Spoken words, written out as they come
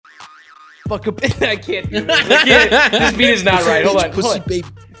Fuck a bitch. I can't do this. This beat is not right. Hold on. Pussy Hold on. baby.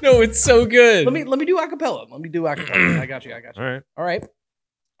 No, it's so good. Let me do acapella. Let me do acapella. I got you. All right.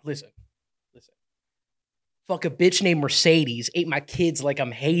 Listen. Fuck a bitch named Mercedes. Ate my kids like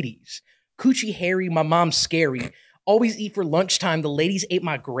I'm Hades. Coochie hairy, my mom's scary. Always eat for lunchtime. The ladies ate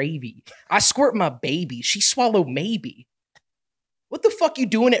my gravy. I squirt my baby. She swallowed maybe. What the fuck you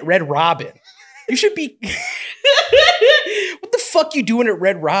doing at Red Robin? You should be... What the fuck you doing at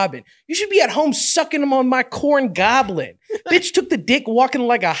Red Robin? You should be at home sucking them on my corn goblin. Bitch took the dick walking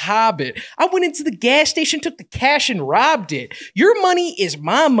like a hobbit. I went into the gas station, took the cash and robbed it. Your money is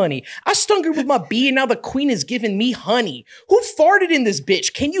my money. I stung her with my bee and now the queen is giving me honey. Who farted in this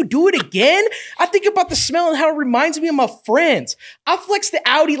bitch? Can you do it again? I think about the smell and how it reminds me of my friends. I flex the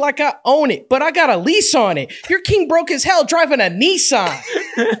Audi like I own it, but I got a lease on it. Your king broke as hell driving a Nissan.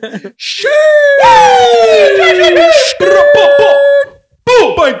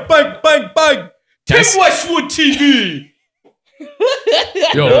 Boom! Bang! Bang! Bang! Bang! Team That's- Westwood TV.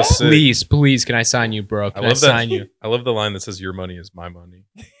 Yo, That's sick. please, can I sign you, bro? Can I sign you? I love the line that says "Your money is my money."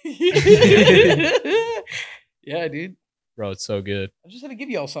 Yeah, dude. Bro, it's so good. I just had to give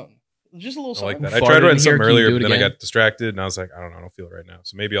y'all something. Just a little I like something. that. I Farted tried in writing here, something can you earlier, do it but then I again? got distracted, and I was like, I don't feel it right now.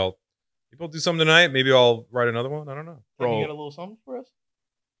 So maybe I'll do something tonight. Maybe I'll write another one. I don't know. Bro, you Bro. got a little something for us?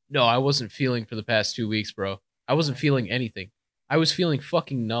 No, I wasn't feeling for the past 2 weeks, bro. I wasn't feeling anything. I was feeling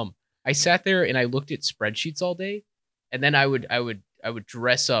fucking numb. I sat there and I looked at spreadsheets all day, and then I would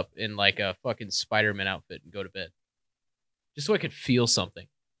dress up in like a fucking Spider-Man outfit and go to bed, just so I could feel something.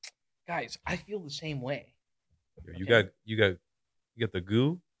 Guys, I feel the same way. Yo, you got the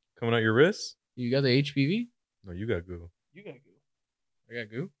goo coming out your wrists. You got the HPV? No, you got goo. You gotta go. I got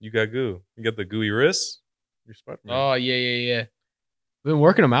goo. You got goo. You got the gooey wrists. You're Spider-Man. Oh yeah. Been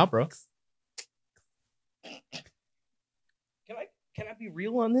working them out, bro. Can I be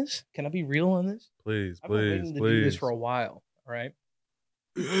real on this? Please, I've been waiting please, to do this please. for a while. All right.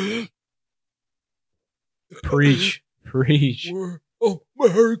 Preach. Oh, my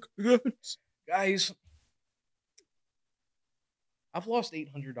hair guts. Guys, I've lost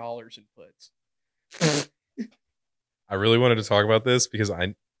 $800 in puts. I really wanted to talk about this because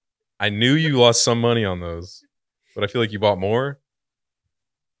I knew you lost some money on those, but I feel like you bought more.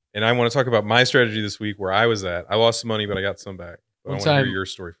 And I want to talk about my strategy this week where I was at. I lost some money, but I got some back. But I One want to hear time- your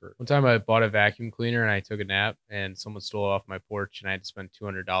story first. One time I bought a vacuum cleaner and I took a nap and someone stole it off my porch and I had to spend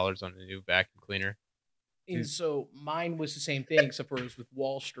 $200 on a new vacuum cleaner. And so mine was the same thing, except for it was with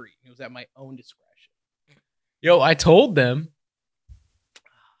Wall Street. It was at my own discretion. Yo, I told them.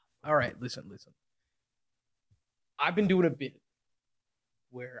 All right, listen. I've been doing a bit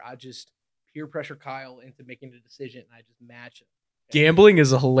where I just peer pressure Kyle into making a decision and I just match him. Gambling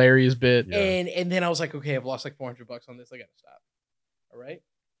is a hilarious bit. Yeah. And then I was like, okay, I've lost like $400 on this. I gotta stop. All right.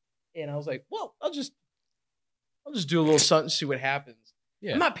 And I was like, well, I'll just do a little something, see what happens.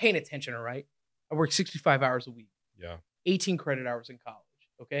 Yeah. I'm not paying attention. All right. I work 65 hours a week, Yeah. 18 credit hours in college.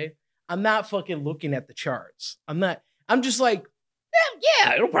 Okay. I'm not fucking looking at the charts. I'm just like,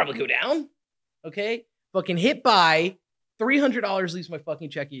 yeah, it'll probably go down. Okay. Fucking hit buy. $300 leaves my fucking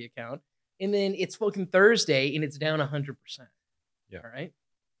checking account. And then it's fucking Thursday and it's down 100%. Yeah. All right.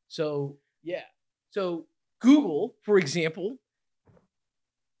 So, yeah. So, Google, for example,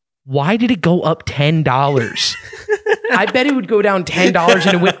 why did it go up $10? I bet it would go down $10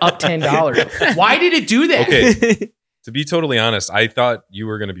 and it went up $10. Why did it do that? Okay. To be totally honest, I thought you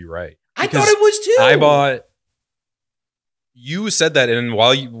were going to be right. I Because thought it was too. I bought. You said that, and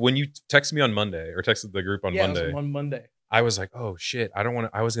when you texted me on Monday or texted the group on Yeah, it Monday, was on Monday. I was like, oh shit, I don't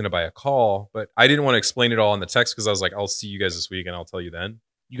want to. I was going to buy a call, but I didn't want to explain it all in the text because I was like, I'll see you guys this week and I'll tell you then.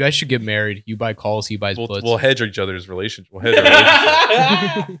 You guys should get married. You buy calls, he buys puts. We'll hedge each other's relationship. We'll hedge our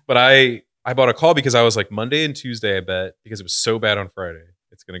relationship. But I bought a call because I was like Monday and Tuesday, I bet, because it was so bad on Friday.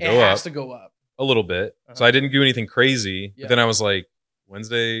 It's going to It go up has to go up. a little bit. So Uh-huh. I didn't do anything crazy. Yeah. But then I was like,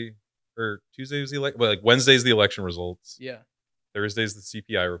 Wednesday or Tuesday was the election. Well, like Wednesday's the election results. Yeah. Thursday's the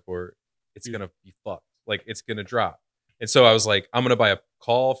CPI report. It's Dude. going to be fucked. Like it's going to drop. And so I was like, I'm going to buy a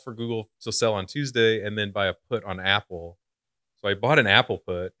call for Google to sell on Tuesday and then buy a put on Apple. So I bought an Apple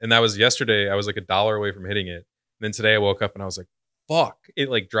put, and that was yesterday. I was like $1 away from hitting it. And then today I woke up and I was like, fuck. It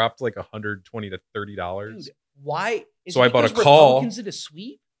like dropped like $120 to $30. Dude, why? Is So it I bought a because call. Republicans did a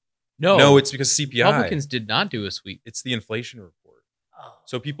sweep? No, it's because CPI. Republicans did not do a sweep. It's the inflation report. Oh.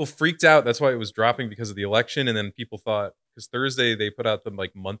 So people freaked out. That's why it was dropping because of the election. And then people thought, because Thursday they put out the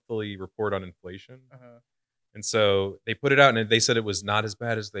like monthly report on inflation. Uh-huh. And so they put it out and they said it was not as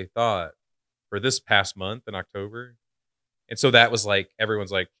bad as they thought for this past month in October. And so that was like,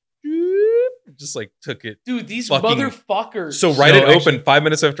 everyone's like, just like took it. Dude, these fucking- motherfuckers. So right So it opened 5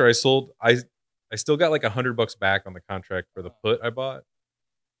 minutes after I sold. I still got like $100 back on the contract for the put I bought.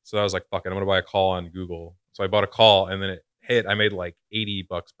 So I was like, fuck it, I'm gonna buy a call on Google. So I bought a call and then it hit. I made like $80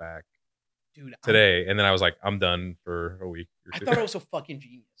 back dude, today, and then I was like, I'm done for a week. I thought it was so fucking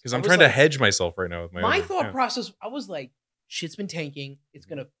genius. Because I I'm was trying to like- hedge myself right now with my My own thought account. process, I was like, shit's been tanking. It's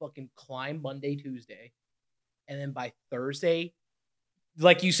gonna fucking climb Monday, Tuesday, and then by Thursday,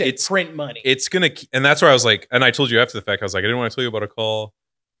 like you said, It's- print money. It's gonna, and that's where I was like, and I told you after the fact, I was like, I didn't want to tell you about a call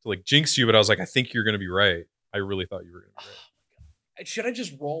to like jinx you, but I was like, I think you're gonna be right. I really thought you were gonna be right. Should I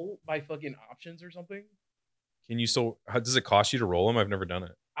just roll my fucking options or something? Can you still? How does it cost you to roll them? I've never done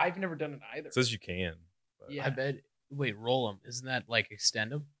it. I've never done it either. It says you can. But Yeah. I bet. Wait, roll them. Isn't that like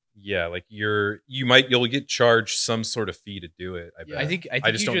extend them? yeah, like you'll get charged some sort of fee to do it. I bet. Yeah. I think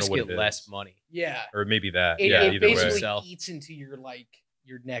I just you don't know just what get it less is. money. Yeah. or maybe that. It, yeah, it either way. basically Sell. eats into your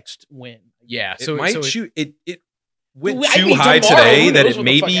next win. Yeah. It So might so shoot. It went Dude, I too mean, high tomorrow, today who that knows it what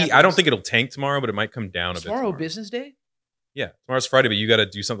may the fuck be. I don't happens. think it'll tank tomorrow, but it might come down a bit. Tomorrow business day? Yeah, tomorrow's Friday, but you got to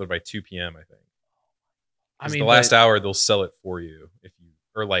do something by 2 p.m. I think. I 'Cause mean, the last but- hour they'll sell it for you if you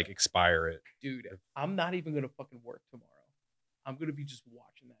or like expire it. Dude, I'm not even gonna fucking work tomorrow. I'm gonna be just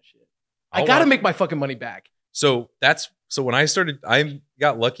watching that shit. I I'll gotta watch- make my fucking money back. So when I started, I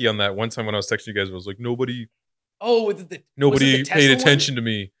got lucky on that one time when I was texting you guys. I was like, nobody Oh, was it the paid Tesla attention to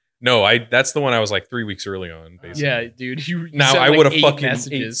me. No, that's the one I was like 3 weeks early on. Basically. Yeah, dude. You Now sent, I like, would have 8 fucking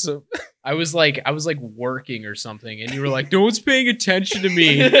messages. ate some. I was like working or something, and you were like, "No one's paying attention to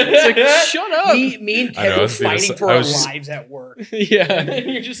me." It's like, shut up. Me and I know, Kev I were was being a fighting s- for I our was just- lives at work. Yeah.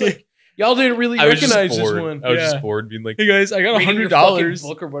 And you're just like, y'all didn't really I was just recognize this bored. one. I was Yeah. just bored, being like, Hey guys, I got Reading your $100. fucking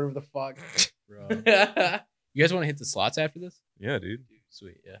book or whatever the fuck. bro. You guys want to hit the slots after this? Yeah, dude.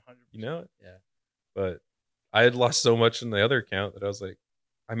 Sweet. Yeah. You know it. Yeah. But I had lost so much in the other account that I was like,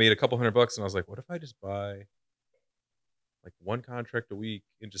 I made a couple $100, and I was like, what if I just buy like one contract a week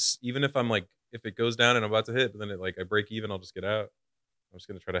and just, even if I'm like, if it goes down and I'm about to hit, but then it like I break even, I'll just get out. I'm just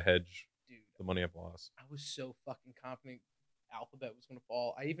gonna try to hedge Dude, the money I've lost. I was so fucking confident Alphabet was gonna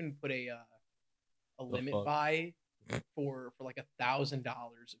fall. I even put a limit fuck? buy for like $1,000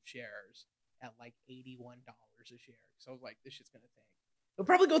 of shares at like $81 a share. So I was like, this shit's gonna tank. It'll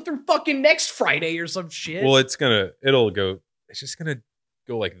probably go through fucking next Friday or some shit. Well, it's just gonna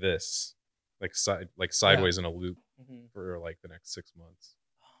go like this, like sideways in a loop Mhm. for like the next 6 months.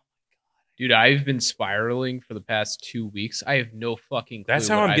 Dude, I've been spiraling for the past 2 weeks. I have no fucking clue. That's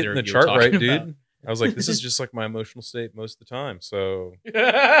how what I'm either getting the of you are chart right, talking dude. about. I was like, this is just like my emotional state most of the time. So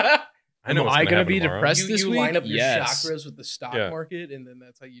I Am know. what's I gonna happen be tomorrow. depressed? this you line week? up your Yes. chakras with the stock Yeah. market, and then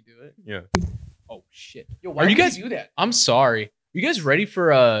that's how you do it. Yeah. Oh shit. Yo, why Are you would guys- do that? I'm sorry. You guys ready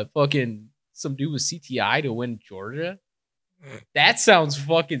for fucking some dude with CTI to win Georgia? That sounds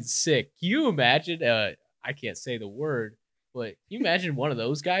fucking sick. Can you imagine? I can't say the word, but can you imagine one of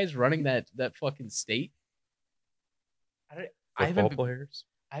those guys running that fucking state? I Football haven't been, players.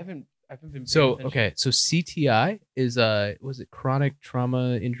 I haven't been. So paying attention. okay, so CTI is was it chronic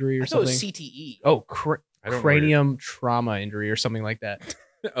trauma injury or I thought it something? was CTE. Oh, I don't know cranium trauma injury or something like that.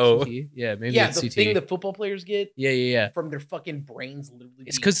 Oh, CTE? Yeah, maybe yeah, it's the CTE. thing that football players get yeah. from their fucking brains literally.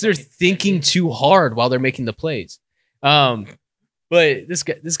 It's being because they're fucking thinking invented. too hard while they're making the plays. But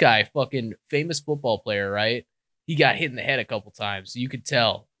this guy, fucking famous football player, right? He got hit in the head a couple times. You could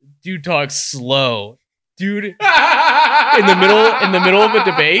tell. Dude talks slow. Dude, in the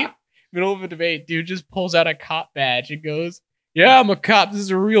middle of a debate, dude just pulls out a cop badge and goes, "Yeah, I'm a cop. This is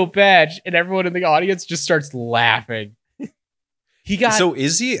a real badge." And everyone in the audience just starts laughing. He got so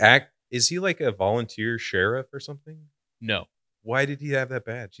is he like a volunteer sheriff or something? no. Why did he have that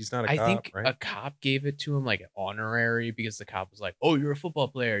badge? He's not a I cop, think right? a cop gave it to him like an honorary because the cop was like, "Oh, you're a football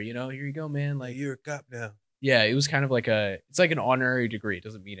player, you know? Here you go, man." Like, you're a cop now. yeah, it was kind of like it's like an honorary degree. It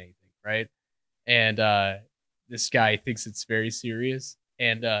doesn't mean anything, right? And this guy thinks it's very serious,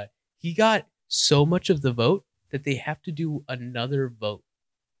 and he got so much of the vote that they have to do another vote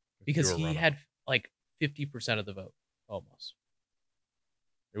because Do a he runoff. had like 50% of the vote almost.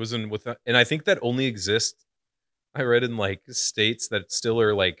 It was and I think that only exists. I read in like states that still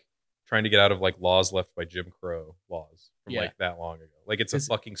are like trying to get out of like laws left by Jim Crow laws from Yeah. like that long ago. Like it's a 'Cause-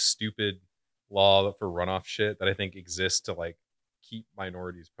 fucking stupid law for runoff shit that I think exists to like keep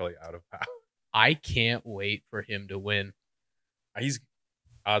minorities probably out of power. I can't wait for him to win. He's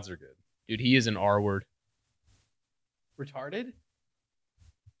odds are good. Dude, he is an R word. retarded.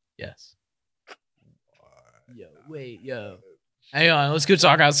 Yes. Yo, wait, yo. Hang on, let's go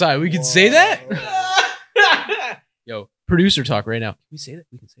talk outside. We can say that? Yo, producer talk right now. Can we say that?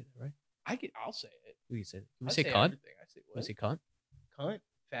 We can say that, right? I'll say it. We can say that. Can we I say cunt? Can everything. I say we what? say cunt? Cunt,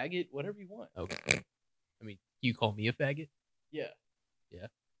 faggot, whatever you want. Okay. I mean, you call me a faggot? Yeah. Yeah.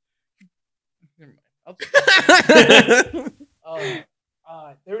 Never mind.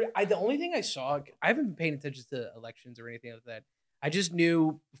 The only thing I saw, I haven't been paying attention to elections or anything like that. I just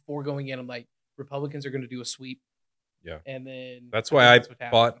knew before going in, I'm like, Republicans are going to do a sweep. Yeah. And then That's why I what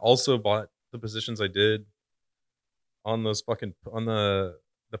happened. also bought the positions I did on those fucking on the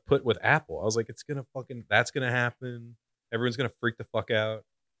put with Apple. I was like, that's gonna happen. Everyone's gonna freak the fuck out.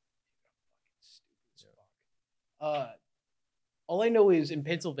 Stupid as fuck. All I know is in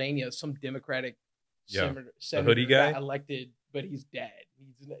Pennsylvania, some Democratic senator hoodie guy got elected, but he's dead.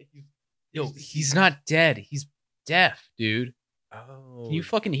 He's not dead. He's deaf, dude. Oh, Can you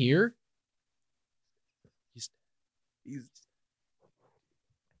fucking hear?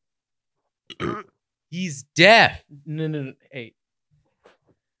 He's deaf. No. Hey,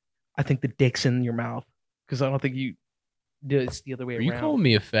 I think the dick's in your mouth because I don't think you. It's the other way Are around. you calling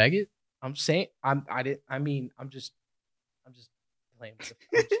me a faggot? I'm saying I'm just playing with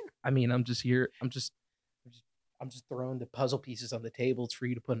I'm just here. I'm just throwing the puzzle pieces on the table. It's for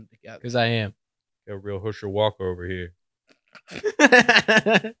you to put them together. Because I am. Got a real Husher Walker over here.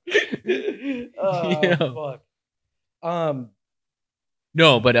 Oh fuck.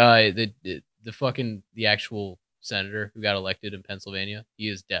 No, but the fucking the actual senator who got elected in Pennsylvania, he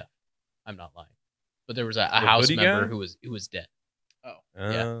is deaf. I'm not lying. But there was a House hoodie member guy? who was deaf. Oh,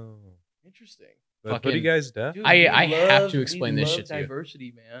 Yeah. interesting. That Fucking- hoodie guy's deaf. Dude, I we have love- to explain we this love shit to you.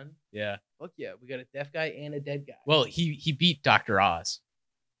 diversity, man. Yeah. Fuck yeah, we got a deaf guy and a dead guy. Well, he beat Dr. Oz.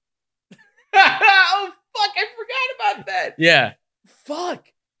 Oh fuck, I forgot about that. Yeah. Fuck,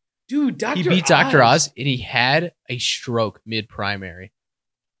 dude, Dr. He beat Dr. Oz and he had a stroke mid-primary.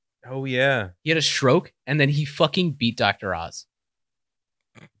 Oh yeah. He had a stroke and then he fucking beat Dr. Oz.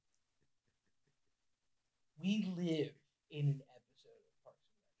 We live in an episode of Parks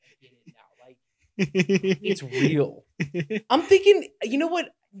and Rec. I get it now. Like, it's real. I'm thinking, you know what?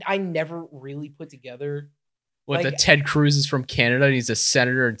 I never really put together. What, Like- the Ted Cruz is from Canada and he's a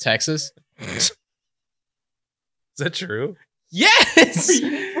senator in Texas? Is that true? Yes!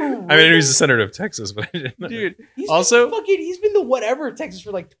 I mean, he's a senator of Texas, but I didn't know. Dude, He's Also- he's been the whatever of Texas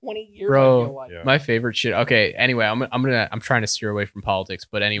for like 20 years. Bro, I feel like. Yeah. my favorite shit. Okay, anyway, I'm trying to steer away from politics,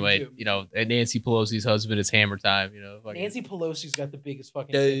 but anyway, too. you know, Nancy Pelosi's husband is Hammer Time, you know. Fucking, Nancy Pelosi's got the biggest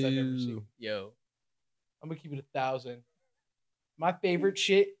fucking tits I've ever seen. Yo. I'm gonna keep it 1,000. My favorite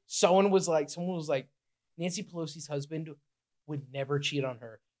shit. Someone was like, Nancy Pelosi's husband would never cheat on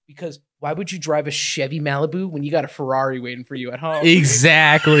her because why would you drive a Chevy Malibu when you got a Ferrari waiting for you at home?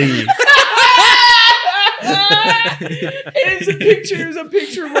 Exactly. It's a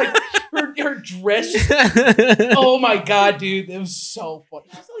picture of like her dress. Oh my god, dude, that was so funny.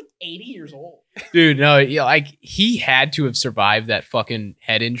 She's like 80 years old. Dude, no, yeah, like he had to have survived that fucking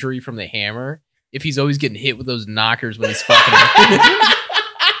head injury from the hammer if he's always getting hit with those knockers when he's fucking.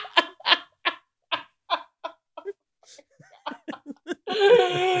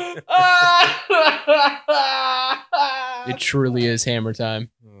 It truly is Hammer Time.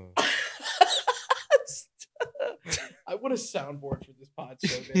 Oh. I want a soundboard for this pod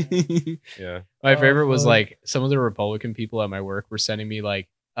so bad. Yeah. My favorite was fuck. like some of the Republican people at my work were sending me like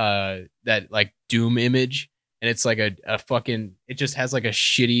that like Doom image, and it's like a fucking, it just has like a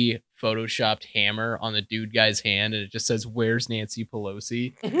shitty photoshopped hammer on the dude guy's hand, and it just says, "Where's Nancy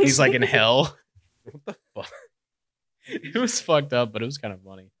Pelosi?" He's like in hell. What the fuck? It was fucked up, but it was kind of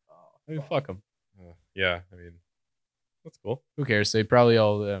funny. I mean, fuck them. Yeah, I mean, that's cool. Who cares? They probably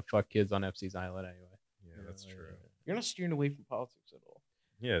all fuck kids on Epstein's Island anyway. Yeah, that's true. You're not steering away from politics at all.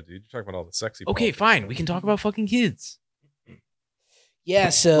 Yeah, dude, you're talking about all the sexy. Okay, politics. fine. We can talk about fucking kids. Yeah,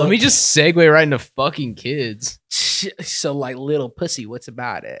 so Let me just segue right into fucking kids. so like little pussy, what's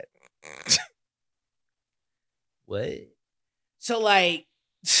about it? What? So like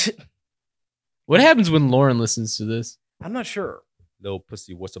What happens when Lauren listens to this? I'm not sure. Little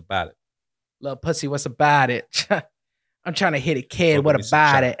pussy, what's about it? Little pussy, what's about it? I'm trying to hit a kid. Oh, What give me some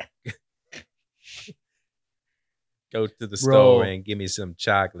about it? chocolate. Go to the Bro. store and give me some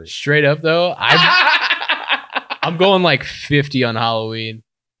chocolate. Straight up though, I'm going like 50 on Halloween.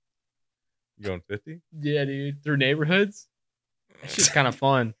 You going 50? Yeah, dude. Through neighborhoods. That shit's kind of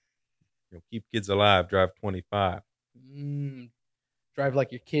fun. You know, keep kids alive. Drive 25. Drive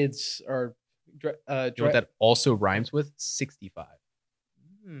like your kids are. You know what that also rhymes with? 65.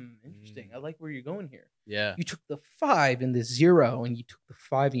 Interesting. I like where you're going here. Yeah. You took the 5 and the 0, and you took the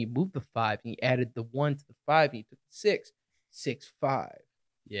 5 and you moved the 5 and you added the 1 to the 5 and you took the 6. 6, 5.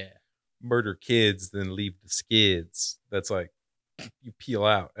 Yeah. Murder kids, then leave the skids. That's like you peel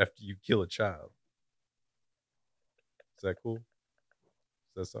out after you kill a child. Is that cool?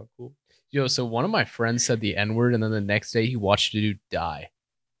 Is that sound cool? Yo, so one of my friends said the N-word, and then the next day he watched a dude die.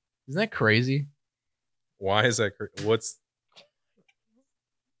 Isn't that crazy? Why is that? What's?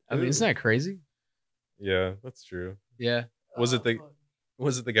 I mean, isn't that crazy? Yeah, that's true. Yeah. Was it the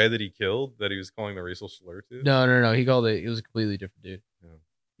guy that he killed that he was calling the racial slur to? No. He called it. It was a completely different dude.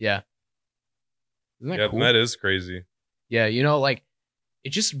 Yeah. Isn't that Yeah, cool? that is crazy. Yeah, you know, like it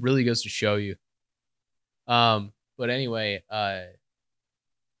just really goes to show you. But anyway,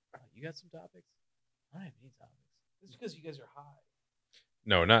 you got some topics? I don't have any topics. It's because you guys are high.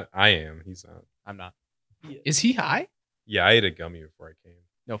 No, not I am. He's not. I'm not. Yeah. Is he high? Yeah, I ate a gummy before I came.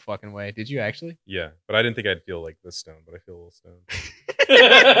 No fucking way. Did you actually? Yeah, but I didn't think I'd feel like this stoned, but I feel a little stoned.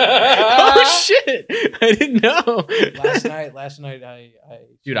 Oh shit! I didn't know. Last night, I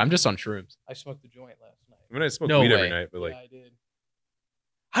Dude, I'm just on shrooms. I smoked the joint last night. I mean, I smoke No weed way. every night, but like, Yeah,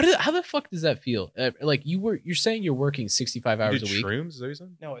 I did. How the fuck does that feel? Like you're saying you're working 65 you hours did a week. shrooms? Is that what you said?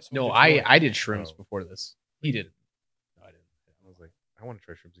 No, I smoked No, the I joint. did shrooms Oh. before this. He did. No, I didn't. I was like, I want to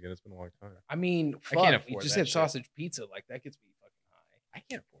try shrooms again. It's been a long time. I mean, I can't fuck, we afford just that had shit. sausage pizza. Like that gets me fucking high. I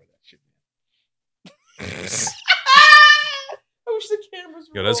can't afford that shit, man. I wish the cameras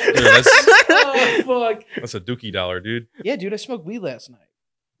were. Yo, that's, rolling. dude, that's Oh fuck. that's a dookie dollar, dude. Yeah, dude, I smoked weed last night.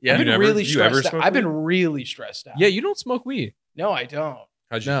 Yeah. I've been You never- really you ever stressed out. smoked I've been weed? really stressed out. Yeah, you don't smoke weed. No, I don't.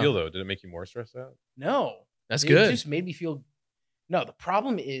 How'd you No. feel though? Did it make you more stressed out? No. That's It good. just made me feel. No, the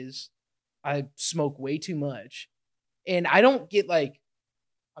problem is I smoke way too much, and I don't get like.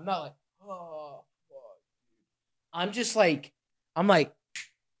 I'm not like, oh fuck. I'm just like, I'm like,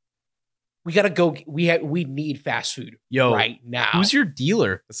 we gotta go. We need fast food Yo, right now. who's your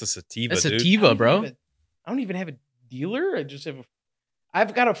dealer? That's a sativa, That's dude. I sativa, don't bro. even have a- I don't even have a dealer. I just have a.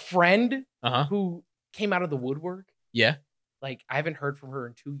 I've got a friend Uh-huh. who came out of the woodwork. Yeah. Like I haven't heard from her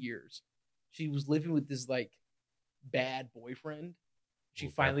in 2 years. She was living with this like bad boyfriend. She Oh,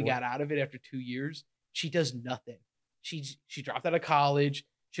 bad finally boy. got out of it after 2 years. She does nothing. She dropped out of college.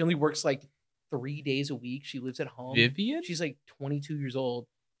 She only works like 3 days a week. She lives at home. Vivian? She's like 22 years old.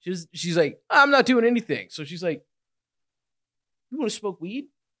 She's like, I'm not doing anything. So she's like, you want to smoke weed?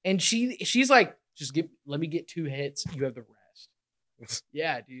 And she's like, let me get 2 hits. You have the rest.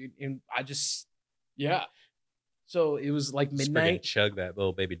 Yeah, dude. And I just, yeah. So it was like Just freaking midnight. chug that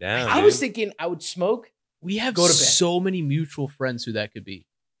little baby down. I was dude. thinking I would smoke. We have Go to bed. so many mutual friends who that could be.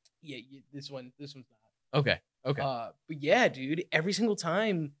 Yeah, this one's not. Okay. Okay. But yeah, dude, every single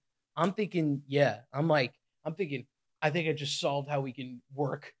time I'm thinking, I'm thinking, I think I just solved how we can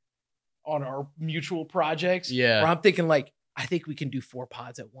work on our mutual projects. Yeah. Or I'm thinking like, I think we can do 4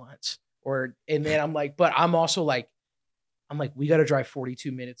 pods at once. And then I'm like, but I'm also like, we got to drive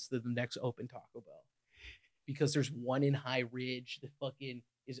 42 minutes to the next open Taco Bell because there's one in High Ridge that fucking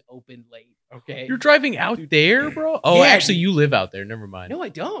is open late. Okay. You're driving out there, bro? Oh, Yeah, actually, dude. you live out there. Never mind. No, I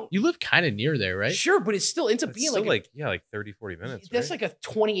don't. You live kind of near there, right? Sure, but it still ends up It's being still like, like 30, 40 minutes. that's right? like a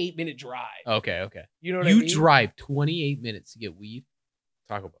 28-minute drive. Okay. Okay. You know what I You mean? drive 28 minutes to get weed.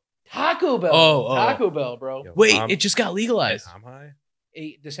 Taco Bell. Taco Bell. Oh. Taco Bell, bro. Yo, Wait, I'm- it just got legalized. I'm high.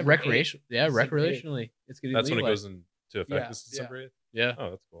 December Recreation. Yeah, December 8th. recreationally. It's getting That's when it legalized. goes into effect. Yeah, This December 8th. Yeah. Oh,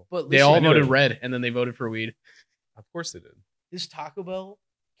 that's cool. But They listen, all I knew voted it. red, and then they voted for weed. Of course they did. this Taco Bell,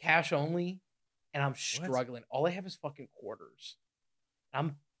 cash only, and I'm struggling. All I have is fucking quarters.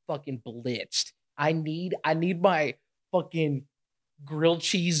 I'm fucking blitzed. I need my fucking grilled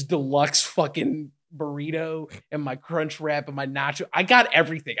cheese deluxe fucking burrito and my crunch wrap and my nacho. I got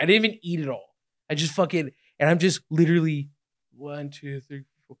everything. I didn't even eat it all. I just fucking, and I'm just literally 1, 2, 3,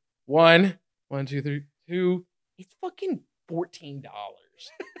 4. 1, 1, 2, 3, 2. It's fucking $14.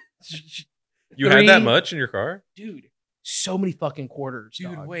 You had that 3. much in your car? Dude, so many fucking quarters.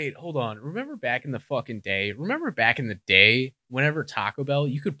 Dude, dog. wait, hold on. Remember back in the fucking day? Remember back in the day, whenever Taco Bell,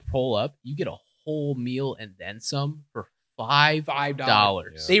 you could pull up, you get a whole meal and then some for $5.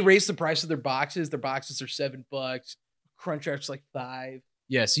 $5. They raised the price of their boxes. Their boxes are $7. Crunch Wrap's like $5.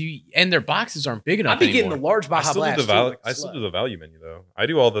 Yeah, so and their boxes aren't big enough I've been anymore. getting the large I Baja still Blast. do the too, value. like a I still slut. do the value menu though. I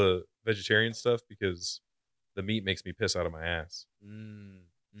do all the vegetarian stuff because the meat makes me piss out of my ass.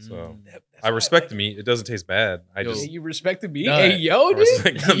 So, That's I why respect like the it. meat. It doesn't taste bad. I Yo. just Yeah, you respected me? No, Hey, yo, I dude.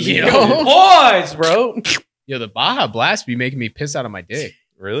 respect the meat. Yo. Boys, bro. Yo, the Baja Blast be making me piss out of my dick.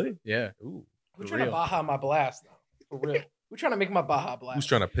 Really? Yeah. Ooh. We're For trying to real. Baja my blast now. For real. We're trying to make my Baja blast. Who's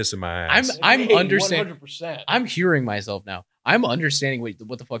trying to piss in my ass? I'm Hey, understanding. 100%. I'm hearing myself now. I'm understanding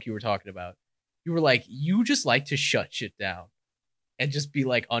what the fuck you were talking about. You were like, you just like to shut shit down and just be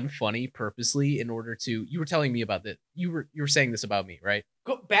like unfunny purposely in order to. You were telling me about that. You were saying this about me, right?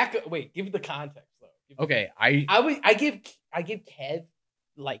 Go back. Wait, give the context though. Okay, I give Kev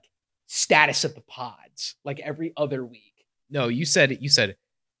like status of the pods like every other week. no. You said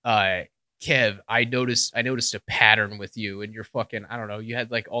Kev, I noticed a pattern with you and your fucking, I don't know, you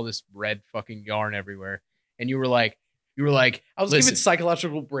had like all this red fucking yarn everywhere. And you were like, I was listen, giving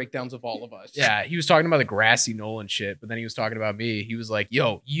psychological breakdowns of all of us. yeah, he was talking about the grassy knoll and shit, but then he was talking about me. He was like,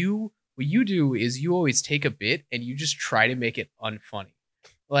 yo, what you do is you always take a bit and you just try to make it unfunny.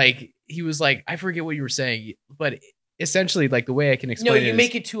 Like, he was like, I forget what you were saying, but essentially, like, the way I can explain it No, you is,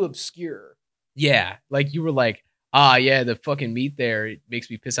 make it too obscure. yeah, like you were like, yeah, the fucking meat there, it makes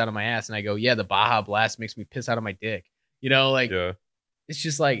me piss out of my ass. And I go, yeah, the Baja Blast makes me piss out of my dick. You know, like, Yeah. it's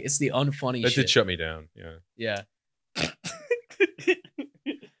just like, it's the unfunny That shit. did shut me down. Yeah. Yeah.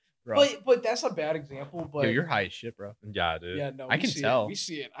 Bro. But that's a bad example. But Yo, you're high as shit, bro. Yeah, dude. yeah, no, I we can see tell. It. We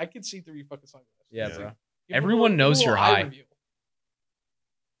see it. I can see through your fucking sunglasses. Yeah, Yeah. bro. Give a Everyone little- knows give a you're little high. review.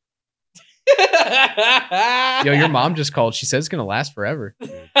 Yo, your mom just called. She says it's gonna last forever.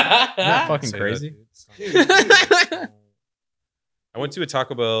 Isn't that fucking Say that, crazy? dude. Stop. Dude. I went to a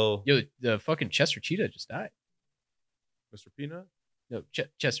Taco Bell. Yo, the fucking Chester Cheetah just died. Mr. Peanut? No,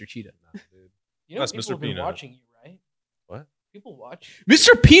 Chester Cheetah. Nah, dude. You know, That's people Mr. have been Peanut. watching you, right? What? People watch.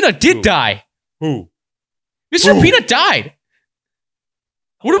 Mr. Peanut did Who? die. Who? Mr. Who? Peanut died.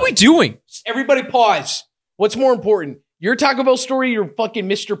 What are we doing? Everybody pause. What's more important? Your Taco Bell story, or fucking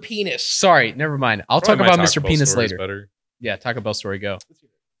Mr. Penis? Sorry, never mind. I'll Probably talk my about Taco Mr. Bell Penis story is later. Better. Yeah, Taco Bell story, go.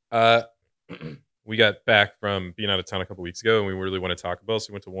 We got back from being out of town a couple weeks ago, and we really wanted Taco Bell,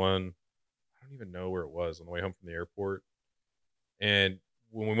 so we went to one. I don't even know where it was on the way home from the airport. And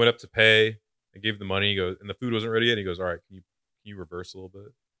when we went up to pay, I gave the money. He goes, and the food wasn't ready yet. He goes, "All right, can you reverse a little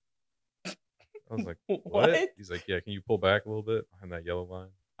bit?" I was like, "What?" He's like, "Yeah, can you pull back a little bit behind that yellow line?"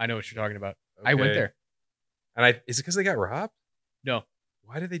 I know what you're talking about. I went Okay. there. And is it because they got robbed? No,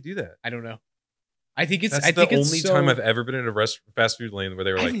 Why did they do that? I don't know. I think it's. That's I the think only it's time so- I've ever been in a fast food lane where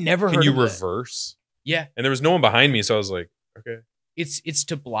they were I've like, never "Can heard you of that. reverse?" Yeah, And there was no one behind me, so I was like, "Okay." it's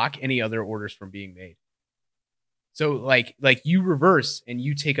to block any other orders from being made. So like you reverse and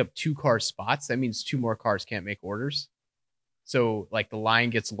you take up 2 car spots. That means 2 more cars can't make orders. So like the line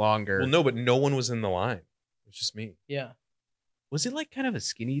gets longer. Well, no, but no one was in the line. It was just me. Yeah. Was it like kind of a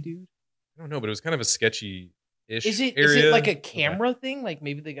skinny dude? I don't know, but it was kind of a sketchy-ish Is it area. like a camera thing? Like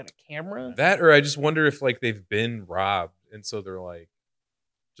maybe they got a camera? That, or I just wonder if like they've been robbed, and so they're like,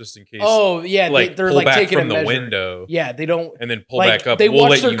 just in case. Oh yeah, like they're pull like back taking from a the measure. window, Yeah, they don't and then pull like, back up. They we'll watch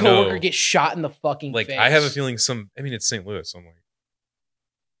let their you coworker know. get shot in the fucking Like face. I have a feeling I mean, it's St. Louis, so I'm like,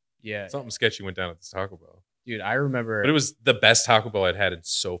 Yeah, something sketchy went down at this Taco Bell. dude, I remember. But it was the best Taco Bell I'd had in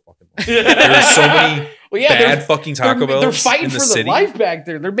so fucking long. There were so many well, yeah, bad fucking Taco Bells. They're fighting in for the their city. life back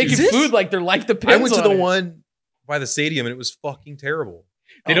there. They're making Is this- food like their life depends. I went to the on it. one by the stadium, and it was fucking terrible.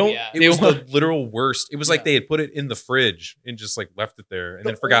 They Oh, don't. yeah. It They was don't- the literal worst. It was like Yeah. they had put it in the fridge and just like left it there, and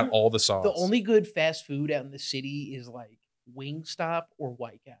The then forgot only- all the sauce. The only good fast food out in the city is like Wingstop or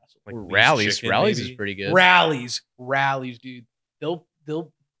White Castle. Like or Lee's Rallies. Chicken, Rallies maybe? is pretty good. Rallies, dude. They'll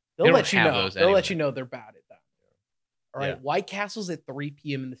don't let you have know. those They'll let anywhere. you know they're bad at that. All right, Yeah. White Castle's at 3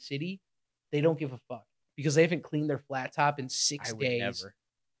 p.m. in the city. They don't give a fuck because they haven't cleaned their flat top in 6 I would days. never.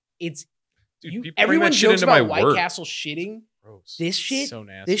 It's Dude, you. people bring Everyone that shit jokes into my about White work. Castle shitting. Gross. This shit, So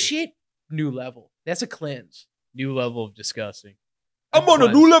nasty. this shit, new level. That's a cleanse. New level of disgusting. I'm on a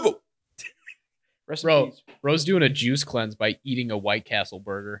Cleanse. new level. Rest Bro, in peace. Bro's doing a juice cleanse by eating a White Castle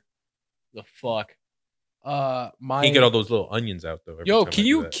burger. The fuck? My Can't get all those little onions out though. every Yo, time I can do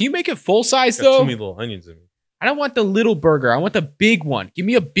you that. make it full size Got too though? many little onions in me. I don't want the little burger. I want the big one. Give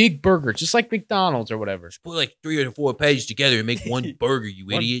me a big burger, just like McDonald's or whatever. Put like 3 or 4 pages together and make one burger, you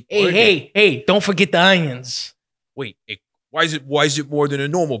One- idiot. hey! Don't forget the onions. Wait, why is it more than a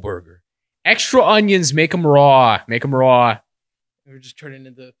normal burger? Extra onions, make them raw. Make them raw. We're just turning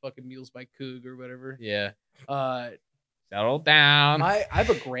into fucking Meals by Coog or whatever. Yeah. Uh, Settle down. I have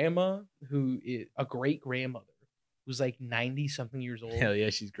a grandma who is a great grandmother who's like 90 something years old. Hell yeah,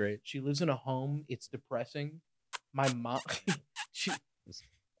 she's great. She lives in a home. It's depressing. My mom, she,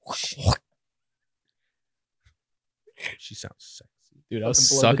 She sounds sexy. Dude, I was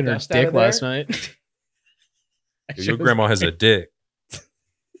Fucking blow the sucking her dust out dick of there. last night. Yo, your grandma has a dick.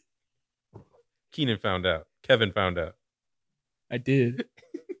 Keenan found out. Kevin found out. I did.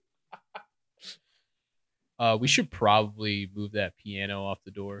 We should probably move that piano off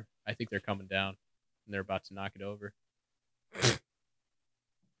the door. I think they're coming down and they're about to knock it over.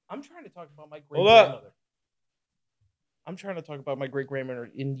 I'm trying to talk about my great Hold up. grandmother. I'm trying to talk about my great grandmother,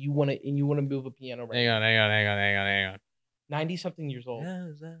 and you want to move a piano right? Hang on. 90 something years old.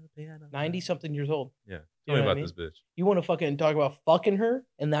 90 something years old. Yeah. You Tell know me what I about mean? this bitch. You want to fucking talk about fucking her,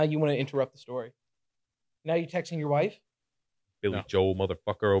 and now you want to interrupt the story. Now you're texting your wife. Billy No. Joel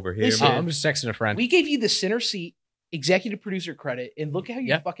motherfucker over here. Listen, man. I'm just texting a friend. We gave you the center seat. executive producer credit, and look how you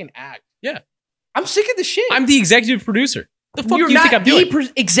Yeah. fucking act. Yeah. I'm sick of the shit. I'm the executive producer. The fuck You're do you think not I'm doing?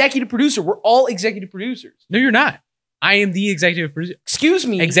 executive producer. We're all executive producers. No, you're not. I am the executive producer. Excuse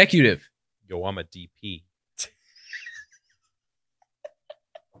me. Executive. Yo, I'm a DP.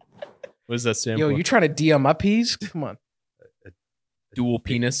 What does that stand Yo, for? you trying to DM my peas? Come on. Dual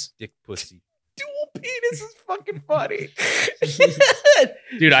penis. Dick pussy. Dual penis is fucking funny.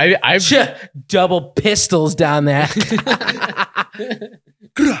 Dude, I've double pistols down there.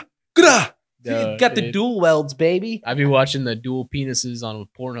 Gra, gra. Got the dual welds, baby. I've been watching the dual penises on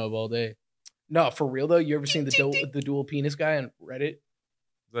Pornhub all day. No, for real though. You ever seen the dual penis guy on Reddit?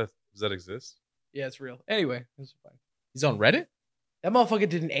 Does that exist? Yeah, it's real. Anyway, it's fine. He's on Reddit? That motherfucker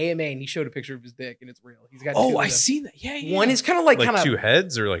did an AMA and he showed a picture of his dick and it's real. He's got Oh, two I of them. see that. Yeah, yeah. One is kind of like Two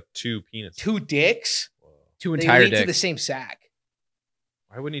heads or like two penises? two dicks. Whoa. two They entire lead to the dicks. same sack.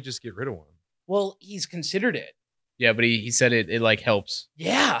 Why wouldn't he just get rid of one? Well, he's considered it. Yeah, but he said it like helps.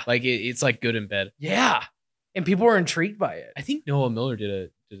 Yeah. Like it's like good in bed. Yeah. And people are intrigued by it. I think Noah Miller did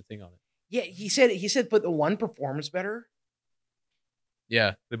a thing on it. Yeah, he said, but the one performs better.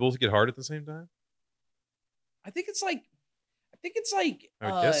 Yeah. They both get hard at the same time? I think it's like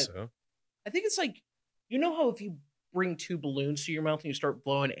I would guess so. I think it's like, you know how if you bring two balloons to your mouth and you start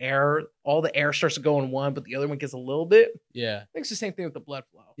blowing air, all the air starts to go in one, but the other one gets a little bit? Yeah. I think it's the same thing with the blood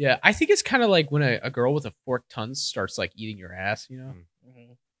flow. Yeah. I think it's kind of like when a girl with a forked tongue starts like eating your ass, you know?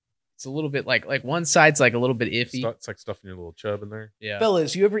 Mhm. It's a little bit like one side's like a little bit iffy. It's like stuffing your little chub in there. Yeah.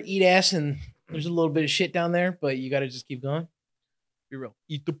 Fellas, you ever eat ass and there's a little bit of shit down there, but you got to just keep going? Be real.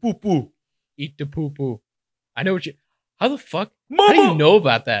 Eat the poo poo. Eat the poo poo. I know what you. How the fuck? How do you know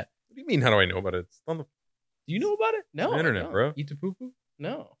about that? What do you mean? How do I know about it? It's on the Do you know about it? No. I internet, don't. bro. Eat the poo poo.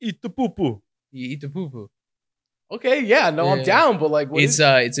 No. Eat the poo poo. You eat the poo poo. Okay, yeah, no, I'm Yeah. down, but like, what It's is-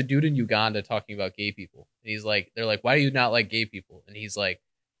 it's a dude in Uganda talking about gay people. And he's like, they're like, why do you not like gay people? And he's like,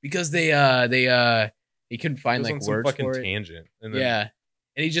 because they he couldn't find Goes on like some words fucking for it. tangent. And then Yeah,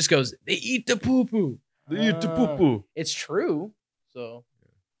 and he just goes, they eat the poo poo. they eat the poo poo. It's true. So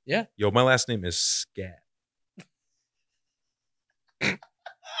Yo, my last name is Scat.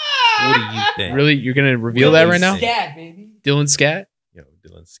 What do you think? Really, you're gonna reveal that right now, Scat, baby. Dylan Scat? Yo,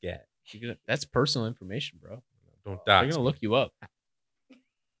 Dylan Scat. That's personal information, bro. Don't They're dox gonna me. look you up.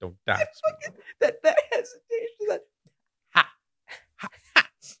 Don't dox me. That hesitation. That ha ha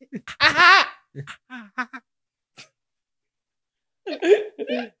ha.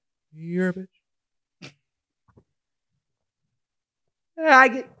 You're a bitch. I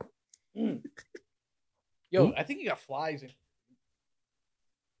get. Yo, I think you got flies in.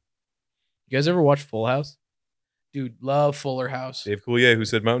 You guys ever watch Full House? Dude, love Fuller House. Dave Coulier, who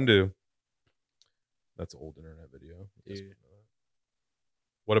said Mountain Dew. That's an old internet video. Dude.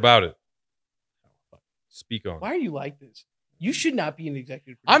 What about it? Speak on. Why are you like this? You should not be an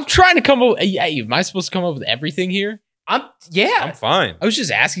executive I'm producer. trying to come up. Am I supposed to come up with everything here? Yeah. I'm fine. I was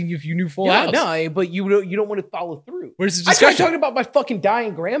just asking you if you knew Full Yeah, House. no, but you don't want to follow through. Where's the I tried discussion? talking about my fucking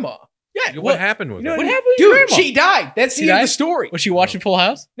dying grandma. Yeah, What happened with You know it? What happened to your Dude, grandma? she died. That's She the end died? of the story. Was she watching Full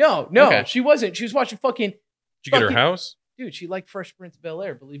House? No, Okay. she wasn't. She was watching fucking. Did you get her fucking- house? Dude, she liked Fresh Prince of Bel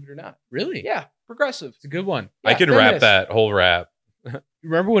Air, believe it or not. Really? Yeah, progressive. It's a good one. I Yeah, could rap feminist. that whole rap. You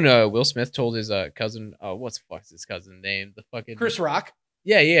remember when Will Smith told his cousin, what's the fuck's his cousin name? The fucking Chris Rock.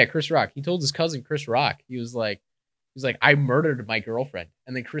 Yeah, Chris Rock. He told his cousin Chris Rock. He was like, I murdered my girlfriend.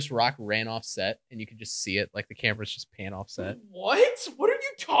 And then Chris Rock ran off set, and you could just see it, like the cameras just pan off set. What? What are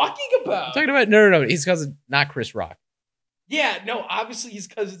you talking about? I'm talking about no, his cousin, not Chris Rock. Yeah, no, obviously he's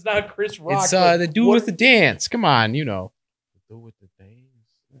because it's not Chris Rock. It's but the dude what- with the dance. Come on, you know. Do with the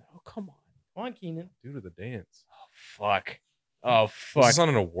dance. Oh, come on. Come on, Keenan. Do to the dance. Fuck. Oh Is fuck. this on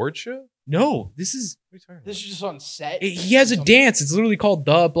an award show? No, this is What are you talking This about? is just on set. he has a dance. It's literally called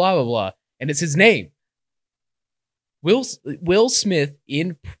the blah blah blah, and it's his name. Will Smith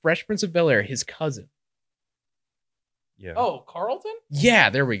in Fresh Prince of Bel Air, his cousin. Yeah. Oh, Carlton?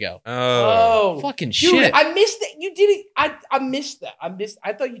 Yeah, there we go. Oh, Fucking dude, shit. I missed that. You did it. I missed that.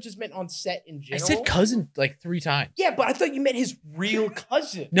 I thought you just meant on set in I general. said cousin like 3 times. Yeah, but I thought you meant his real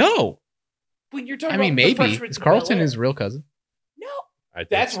cousin. No, But you're talking I mean about the Fresh maybe Prince is of Carlton Bel-Air. his real cousin. No, I think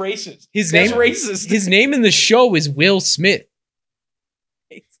that's so. racist. His That's name- racist. His name in the show is Will Smith.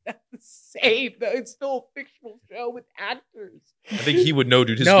 It's not the same. Though. It's still a fictional show with actors. I think he would know,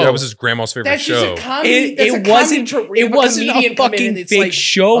 dude. No. That was his grandma's favorite That's show. just a comedy. that's a It comedy wasn't. trope where you It have wasn't comedian a come in fucking and it's fake like,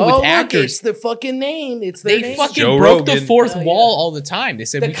 show oh, with look, actors. it's the fucking name. It's their They name. fucking Joe broke the Rogan. fourth Oh, yeah. wall all the time. They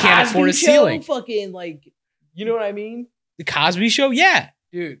said the we can't afford a Cosby ceiling. Show, fucking like, you know what I mean, The Cosby Show, yeah,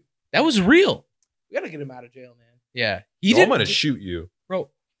 dude. that was real. We gotta get him out of jail, man. Yeah, Yo, I'm gonna shoot you. bro.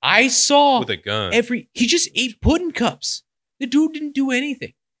 I saw with a gun. he just ate pudding cups. The dude didn't do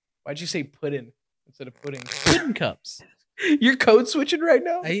anything. Why'd you say pudding instead of pudding? Pudding cups. You're code switching right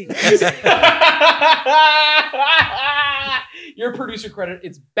now? Your producer credit,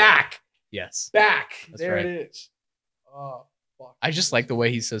 it's back. Yes. Back. That's there right. it is. Oh, fuck. I just like the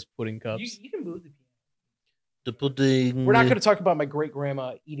way he says pudding cups. You can move the piano. The pudding. We're not going to talk about my great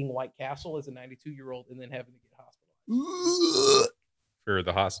grandma eating White Castle as a 92-year-old and then having to get hospitalized. For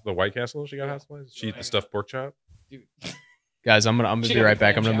the White Castle, she got hospitalized. She eat the stuffed pork chop. Dude, Guys, I'm gonna She be got right the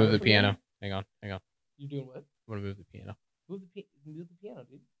back. I'm gonna clam move the chowder for piano. Hang on. you doing what? I'm gonna move the piano. Move the piano,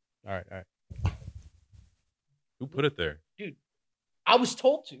 dude. All right. Who put it there? Dude, I was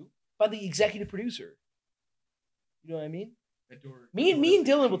told to by the executive producer. You know what I mean? Me and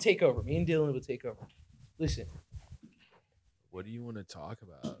Dylan will take over. Listen. What do you want to talk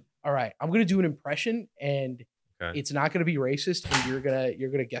about? All right, I'm gonna do an impression, and Okay. it's not gonna be racist, and you're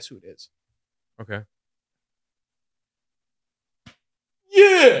gonna guess who it is. Okay.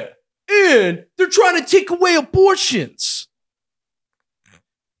 Yeah, and they're trying to take away abortions.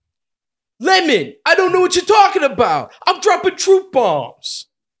 Lemon, I don't know what you're talking about. I'm dropping truth bombs.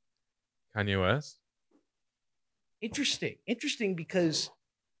 Kanye West. Interesting, because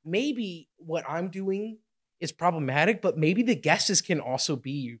maybe what I'm doing is problematic, but maybe the guesses can also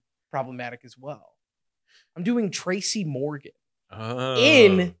be problematic as well. I'm doing Tracy Morgan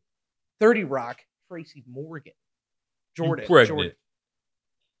in 30 Rock. Tracy Morgan, Jordan. pregnant.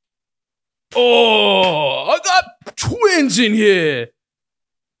 Oh, I got twins in here.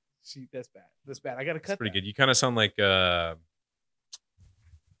 See, that's bad. I gotta cut. That's pretty that. good. You kind of sound like whatever,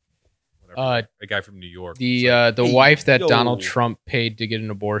 a guy from New York. The It's like, the "Hey, wife that yo." Donald Trump paid to get an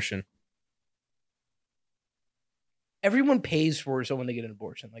abortion. Everyone pays for someone to get an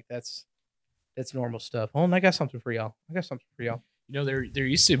abortion. Like that's normal stuff. Oh, and I got something for y'all. You know, there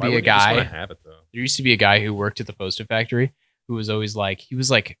used to Why be a wouldn't you just wanna guy. have it though. There used to be a guy who worked at the Post Factory who was always like, he was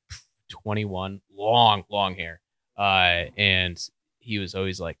like 21, long hair, and he was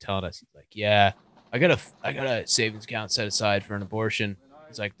always like telling us, he's like, yeah, I got a savings account set aside for an abortion.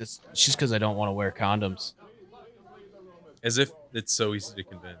 He's like, this it's just because I don't want to wear condoms. As if it's so easy to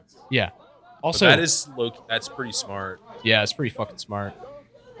convince. Yeah. But Also, that is low. That's pretty smart. yeah, it's pretty fucking smart.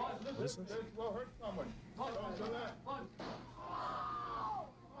 What is this?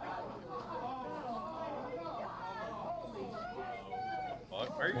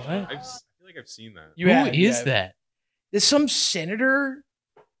 Fuck, are you What? sure? I feel like I've seen that. You Who have- is yeah. that? There's some senator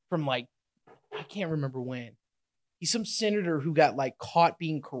from like I can't remember when. He's some senator who got like caught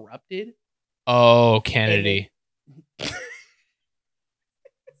being corrupted. Oh, Kennedy.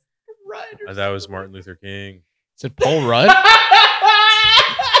 Right. That was Martin Luther King. Is it Paul Rudd?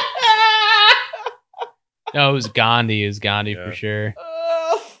 No, it was Gandhi. It was Gandhi Yeah. for sure.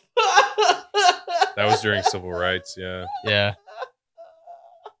 That was during civil rights. Yeah, Yeah.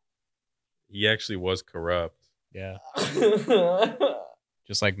 he actually was corrupt. Yeah.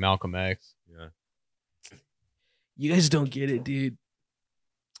 Just like Malcolm X. Yeah, You guys don't get it, dude.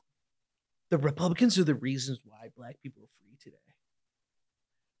 The Republicans are the reasons why black people are free today.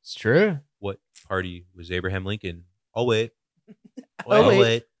 It's true. What party was Abraham Lincoln? I'll wait. Oh, wait.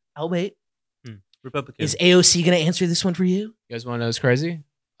 wait. I'll wait. Republican. Is AOC going to answer this one for you? You guys want to know what's crazy?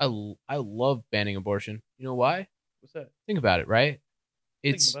 I love banning abortion. You know why? What's that? Think about it, right?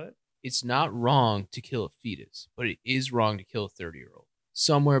 It's Think about it. it's not wrong to kill a fetus, but it is wrong to kill a 30-year-old.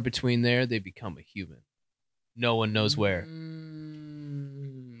 Somewhere between there, they become a human. No one knows where.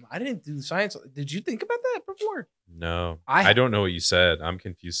 I didn't do the science. Did you think about that before? no, I- I don't know what you said. I'm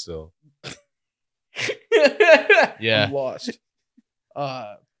confused still. Yeah. I'm lost.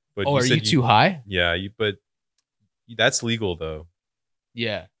 But Oh, are said you too high? Yeah, but that's legal though.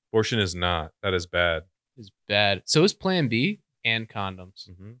 Yeah. Abortion is not. That is bad. It's bad. So is Plan B and condoms.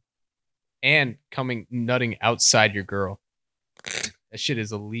 Mm-hmm. And nutting outside your girl. That shit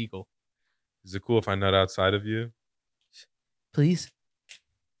is illegal. Is it cool if I nut outside of you? Please.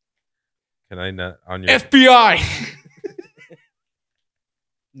 Can I nut on your? FBI.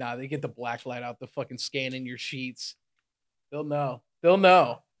 Nah, they get the black light out, the fucking scanning your sheets. They'll know. They'll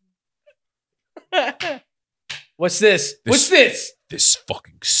know. What's this? What's this? This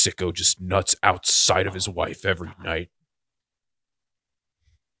fucking sicko just nuts outside of his wife every night.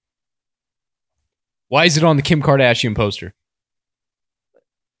 Why is it on the Kim Kardashian poster?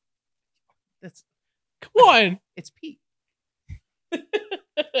 That's Come on. it's Pete.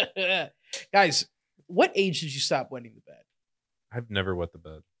 Guys, what age did you stop wetting the bed? I've never wet the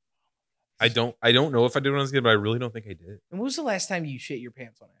bed. I don't know if I did when I was a kid, but I really don't think I did. And when was the last time you shit your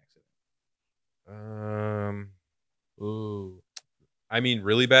pants on accident? Ooh. I mean,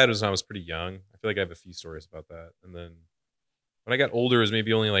 really bad was when I was pretty young. I feel like I have a few stories about that. And then when I got older, it was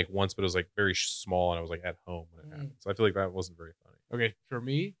maybe only like once, but it was like very small, and I was like at home when it happened. So I feel like that wasn't very funny. Okay, for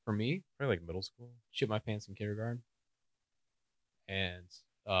me, Probably like middle school. shit my pants in kindergarten, and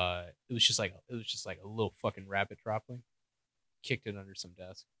it was just like a little fucking rabbit dropping. Kicked it under some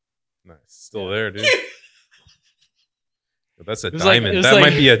desk. Nice, still there, dude. But that's a It was like- diamond. it was That like-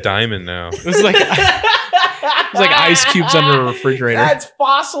 might be a diamond now. It was like ice cubes under a refrigerator. That's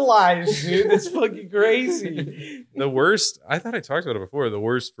fossilized, dude. That's fucking crazy. The worst. I thought I talked about it before. The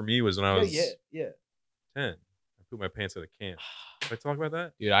worst for me was when I was Yeah. 10. I pooped my pants at a camp. Did I talk about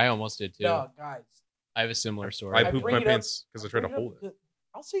that? Dude, I almost did too. No, guys. I have a similar story. I I pooped bring my it up- pants because I tried to Bring hold up it. the-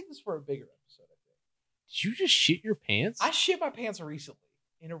 I'll save this for a bigger episode, I think. Did you just shit your pants? I shit my pants recently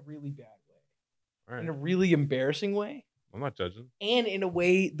in a really bad way. All In a right. really embarrassing way. I'm not judging. And in a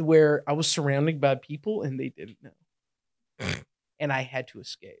way where I was surrounded by people and they didn't know. And I had to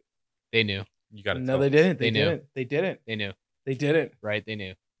escape. They knew. You got to No, tell. they didn't. They knew. They didn't. They knew. They didn't. Right? They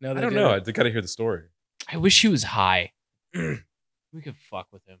knew. No, I they don't didn't. know. I got to hear the story. I wish he was high. We could fuck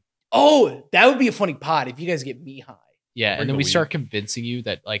with him. Oh, that would be a funny pod if you guys get me high. Yeah, Bring and then the we weed. start convincing you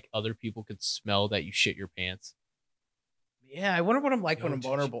that like other people could smell that you shit your pants. Yeah, I wonder what I'm like Yo, when I'm did you-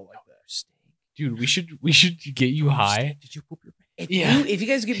 vulnerable like that. Dude, we should get you high. Did you poop your pants? If you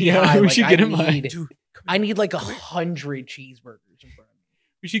guys get me Yeah, high, we like, should get him high. I need like 100 cheeseburgers in front of me.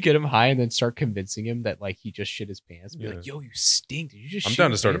 We should get him high and then start convincing him that like he just shit his pants. Be Yeah. like, yo, you stink. Did you just I'm shit down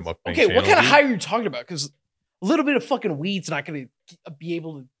your to start a pants?" mukbang Okay, what channel, kind of dude. high are you talking about? Because a little bit of fucking weed's not going to be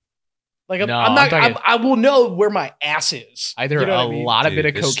able to. Like, No, I'm I'm not. talking- I will know where my ass is. Either You know a what I mean? lot of Dude, bit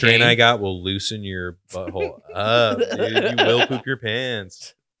of this strain cocaine. I got will loosen your butthole up, dude. You will poop your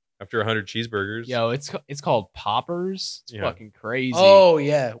pants after 100 cheeseburgers. Yo, it's called poppers. It's Yeah. fucking crazy. Oh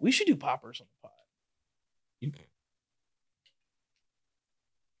yeah, we should do poppers on the pod.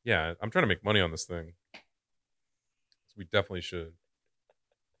 Yeah, I'm trying to make money on this thing. So we definitely should.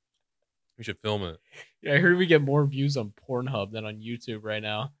 We should film it. Yeah, I heard we get more views on Pornhub than on YouTube right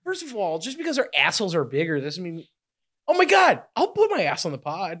now. First of all, just because our assholes are bigger doesn't mean. Oh my god, I'll put my ass on the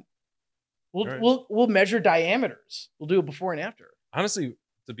pod. We'll All right. we'll measure diameters. We'll do it before and after. Honestly,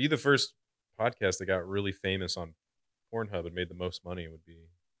 to be the first podcast that got really famous on Pornhub and made the most money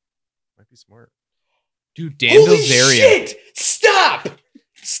might be smart. Dude, Dan Holy Bilzerian. shit!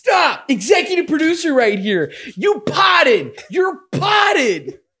 Stop! Executive producer right here. You potted. You're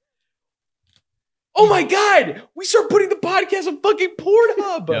potted. Oh my god! We start putting the podcast on fucking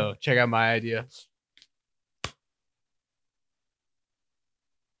Pornhub. Yo, check out my idea.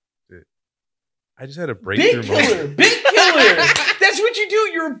 I just had a breakthrough Bit moment. killer. Bit killer. That's what you do.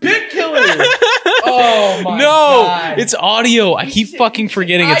 You're a bit killer. Oh my no, god. it's audio. I keep fucking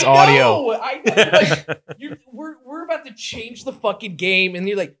forgetting it's audio. I know. Like, we're about to change the fucking game, and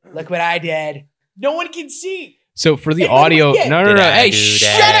you're like, look what I did. No one can see. So for the Hey, by the way, audio, yeah. no. Did I Hey, do shut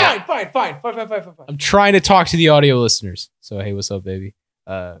that? up. Fine. I'm trying to talk to the audio listeners. So hey, what's up, baby?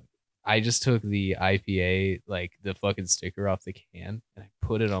 I just took the IPA, like the fucking sticker off the can, and I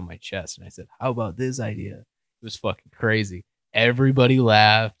put it on my chest, and I said, "How about this idea?" It was fucking crazy. Everybody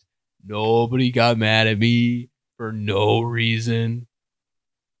laughed. Nobody got mad at me for no reason.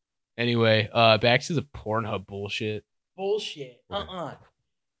 Anyway, back to the Pornhub bullshit. Bullshit. Right.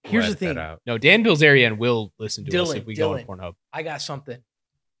 Here's the Let that thing. out. No, Dan Bilzerian will listen to us Dillion, if we go on Dillion. Pornhub. I got something.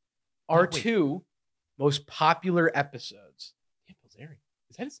 Our wait. 2 most popular episodes. Dan Bilzerian.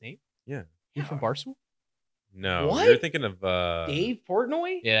 Is that his name? Yeah. You from Barstool? No, What? you're thinking of Dave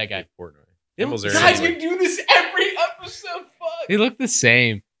Portnoy? Yeah, that guy. Dave Portnoy. They Dave look- Bilzerian God, is you like- do this every episode. Fuck. They look the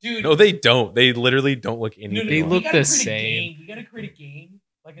same. Dude. No, they don't. They literally don't look anything. They like look we gotta the create a same. game. We gotta create a game,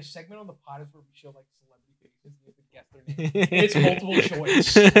 like a segment on the pod is where we show like celebrity faces and you have to guess their name. It's multiple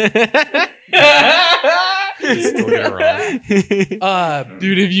choice. Still get it wrong.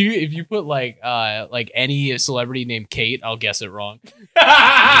 Dude, if you put like any celebrity named Kate, I'll guess it wrong.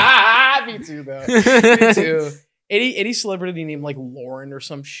 Me too, though. Me too. Any celebrity named like Lauren or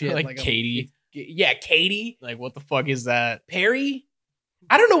some shit, Like Katie. Yeah, Katy Like, what the fuck is that? Perry.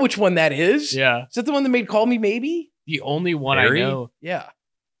 I don't know which one that is. Yeah, Is that the one that made "Call Me Maybe"? the only one Harry? I know. Yeah.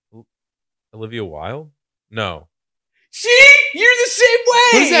 Olivia Wilde? No. See, you're the same way.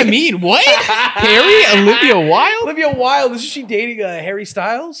 What does that mean? What? Harry? Olivia Wilde? Olivia Wilde. Is she dating Harry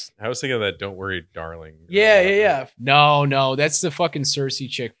Styles? I was thinking of that Don't Worry, Darling. Yeah. No, that's the fucking Cersei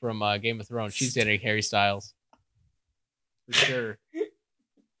chick from Game of Thrones. She's dating Harry Styles. For sure.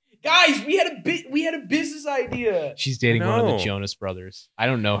 Guys, we had a business idea. She's dating one of the No. Jonas brothers. I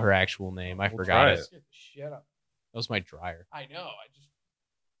don't know her actual name. I We'll forgot try it. it. Shut up. That was my dryer. I know. I just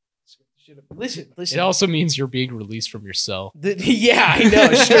scared the Listen. It also means you're being released from your cell. Yeah, I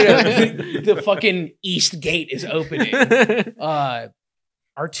know. Straight up, the fucking East Gate is opening.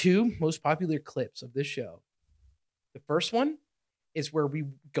 Our two most popular clips of this show. The first one is where we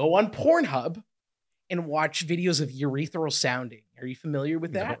go on Pornhub and watch videos of urethral sounding. Are you familiar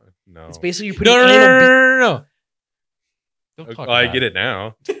with that? No. It's basically you put No. Don't Okay, talk I about get it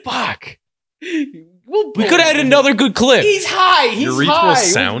now. Fuck. We We could have had another good clip. He's high. He's Urethral high.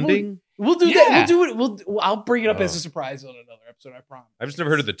 sounding? We'll do Yeah. that. We'll do it. I'll bring it up as Oh. a surprise on another episode. I promise. I've just never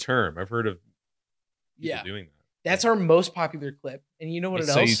heard of the term. I've heard of people Yeah, doing that. that's our most popular clip. And you know what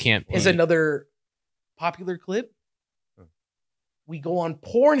So else you can't is pee. another popular clip? Huh. We go on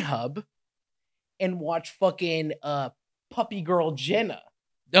Pornhub and watch fucking puppy girl Jenna.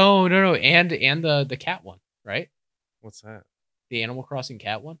 No, and the cat one, right? What's that? The Animal Crossing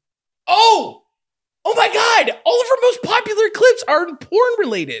cat one. Oh my God! All of our most popular clips are porn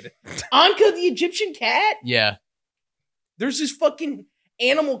related. Anka the Egyptian cat. Yeah. There's this fucking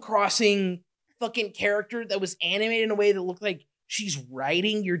Animal Crossing fucking character that was animated in a way that looked like she's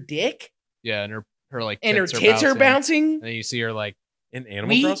riding your dick Yeah, and her like and her tits are bouncing. And then you see her like In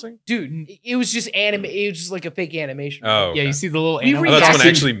Animal Crossing? Dude, it was just anime. It was just like a fake animation. Oh, yeah, you see the little We animal. Oh, that's reacted- someone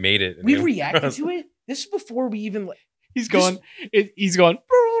actually made it. in We Animal reacted Crossing. to it. This is before we even. He's going,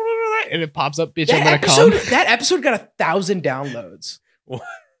 and it pops up, bitch. I'm That gonna episode, come. that episode got 1,000 downloads. What?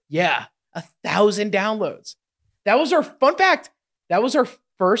 Yeah, 1,000 downloads. That was our fun fact. That was our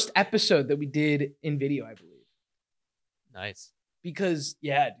first episode that we did in video, I believe. Nice. Because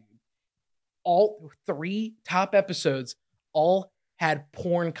yeah, dude, all 3 top episodes all had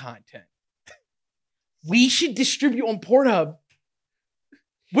porn content. We should distribute on Pornhub.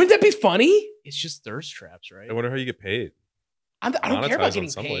 Wouldn't that be funny? It's just thirst traps, right? I wonder how you get paid. I don't care Monetize about on getting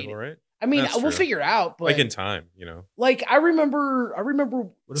some paid. level, right? I mean, That's we'll true. figure it out. But Like in time, you know. like I remember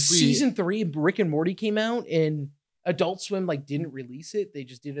What if we- season 3 of Rick and Morty came out and Adult Swim like didn't release it. They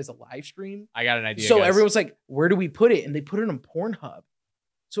just did it as a live stream. I got an idea. So guys. everyone's like, where do we put it? And they put it on Pornhub.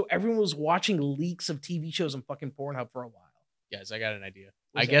 So everyone was watching leaks of TV shows on fucking Pornhub for a while. Guys, I got an idea.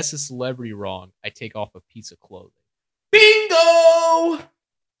 What's I that? guess a celebrity wrong. I take off a piece of clothing. Bingo!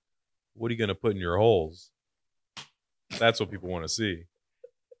 What are you gonna put in your holes? That's what people want to see.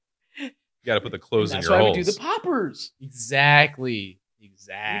 You got to put the clothes in That's your why holes. we do the poppers. Exactly. We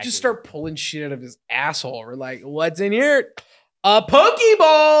Exactly. just start pulling shit out of his asshole. We're like, what's in here? A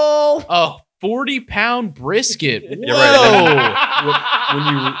Pokeball! a 40-pound brisket. Whoa. Yeah, right.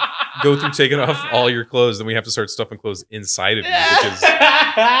 When you go through taking off all your clothes, then we have to start stuffing clothes inside of you, which is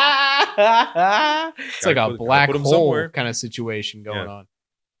It's like a gotta black put 'em hole somewhere. kind of situation going Yeah. on.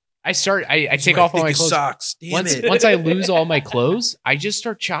 I take off all my clothes. Socks. Damn it. Once I lose all my clothes, I just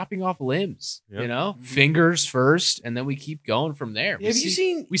start chopping off limbs. Yep. You know, fingers first, and then we keep going from there. Have you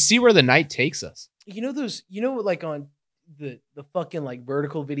seen, We see where the night takes us. like on the fucking like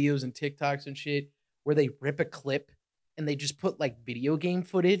vertical videos and TikToks and shit where they rip a clip and they just put like video game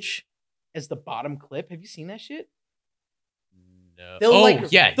footage as the bottom clip? Have you seen that shit? No. They'll Oh,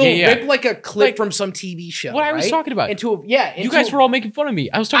 like yeah, they'll yeah. rip like a clip Like, from some TV show. What I was right? talking about. You guys were all making fun of me.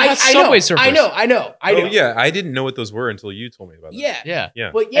 I was talking about Subway Surfers. I know. I know. Oh yeah, I didn't know what those were until you told me about them. Yeah.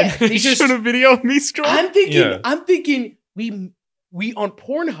 Yeah. But yeah, And they they just showed a video of me strolling. I'm thinking we on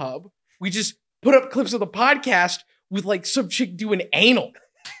Pornhub, we just put up clips of the podcast with like some chick doing anal.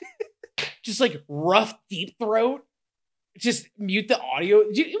 Just like rough deep throat. Just mute the audio. It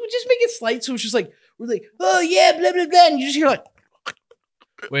would just make it slight. So it's just like, we're like, oh yeah, blah, blah, blah. And you just hear like,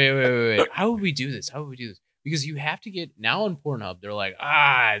 Wait. How would we do this? Because you have to get now on Pornhub. They're like,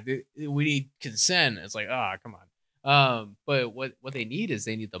 we need consent. It's like, come on. But what they need is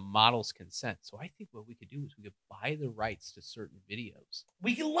they need the model's consent. So I think what we could do is we could buy the rights to certain videos.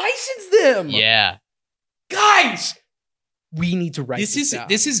 we can license them. Yeah. Guys, we need to write this down.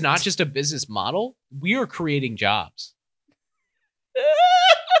 This is not just a business model. We are creating jobs.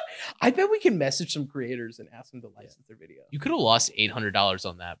 I bet we can message some creators and ask them to license their video. You could have lost $800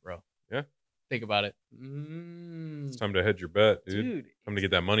 on that, bro. Yeah. Think about it. It's time to hedge your bet, dude. Time to get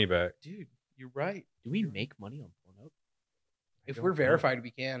that money back. Dude, you're right. Do we make money on Pornhub? If we're verified,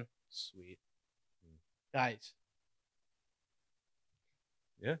 we can. Sweet. Guys,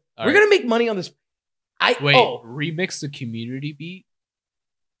 All we're right. gonna make money on this. Remix the community beat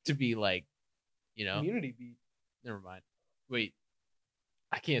to be like, Community beat. never mind. Wait,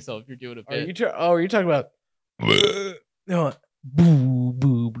 I can't tell if you're doing a Are bit. you talking about? No. Boo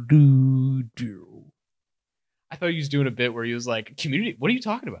boo doo doo. I thought he was doing a bit where he was like, community. What are you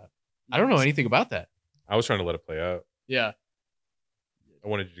talking about? I don't know anything about that. I was trying to let it play out. Yeah. I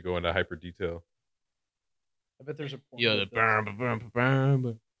wanted you to go into hyper detail. I bet there's a. Yeah. The porn with bum, bum, bum, bum,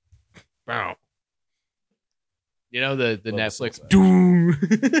 bum. Bow. You know the Love Netflix. the Doom.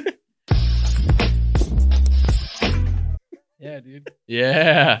 Yeah, dude.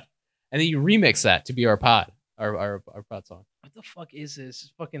 Yeah. And then you remix that to be our pod, our pod song. What the fuck is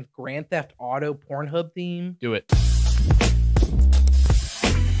this? Fucking Grand Theft Auto Pornhub theme? Do it.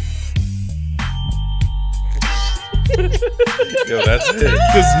 Yo, that's it.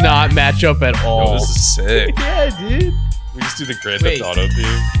 Does not match up at all. Yo, this is sick. Yeah, dude. We just do the Grand Wait. Theft Auto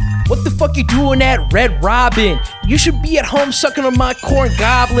theme. What the fuck you doing at Red Robin? You should be at home sucking on my corn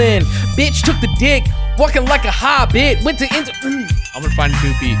goblin. Bitch took the dick, walking like a hobbit. Went to I'm gonna find a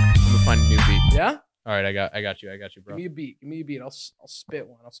new beat. Yeah? All right, I got you, Give bro. me a beat. Give me a beat. I'll spit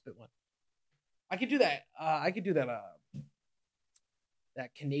one. I could do that.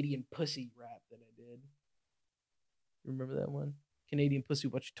 That Canadian pussy rap that I did. Remember that one? Canadian pussy,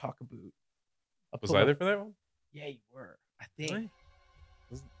 what you talk about? Was I there for that one? Yeah, you were. I think.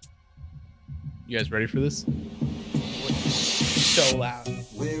 Really? You guys ready for this? So loud.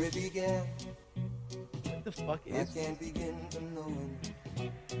 Where it began, What the fuck I is can't begin to know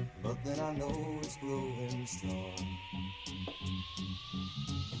it, but then I know it's growing strong.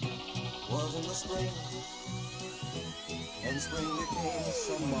 Was in the spring, and spring became the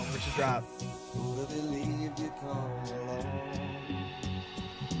summer. Come on, where's the drop? Who'd have believed you'd come along?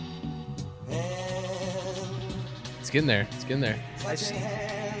 And It's getting there. It's getting there. I see. touching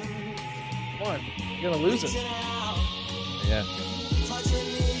hands, Come on. You're gonna lose it. reaching out, Yeah. touching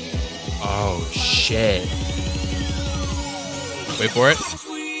me. Oh shit. Wait for it.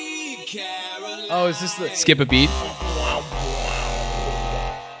 Sweet Caroline. Oh, is this the Skip a beat.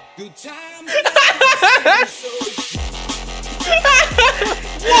 Good times.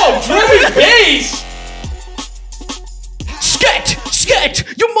 Whoa, driven bass!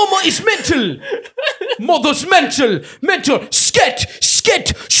 Sket! Your mama is mental! Mother's mental!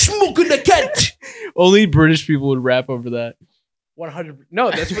 Sket! Smoking the cat! Only British people would rap over that. 100.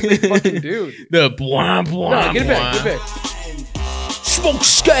 No, that's what they fucking do. The blah blah. No, get it back, get it back. Smoke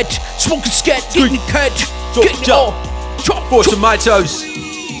sket! Get the cat! Get chop! For tomatoes.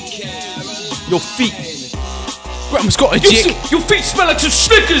 Your feet. Grandma's got a dick. Your feet smell like some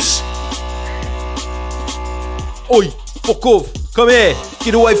Snickers! Oi, fuck off. Come here.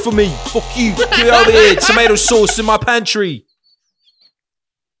 Get away from me. Fuck you. Get over here. Tomato sauce in my pantry.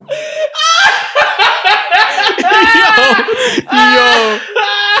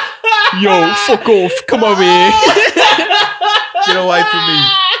 Yo, fuck off. Come over here. Get away from me.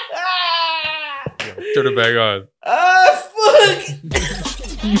 Turn it back on.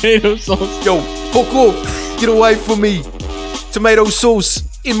 Tomato sauce. Yo, fuck off. Get away from me. Tomato sauce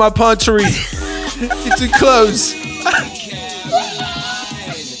in my pantry. It's in clothes.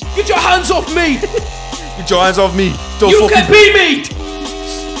 Get your hands off me! Get your hands off me. Don't You fucking. can beat me!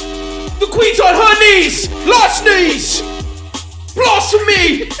 The queen's on her knees! Last knees!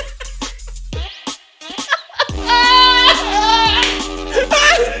 Blasphemy!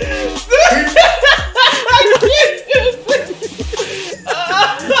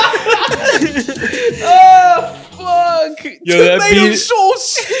 Oh, fuck! Yo, that Tomato beat-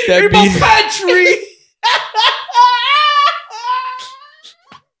 sauce that in my beat- pantry!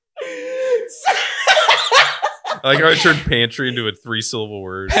 I like how I turned pantry into a 3-syllable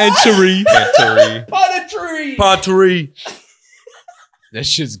word. Pantry. Pantry. Pantry! Pantry. That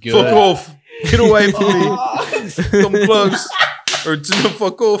shit's good. Fuck off. Get away from me. Come close. Or no,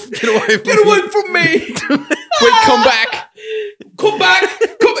 fuck off. Get away from Get me. away from me! Wait, come back. Come back!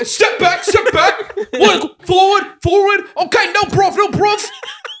 Come back! Step back! One, forward! Okay, no bruv!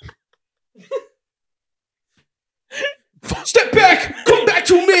 Step back! Come back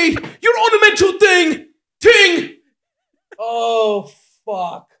to me! You're ornamental thing! Ting! Oh,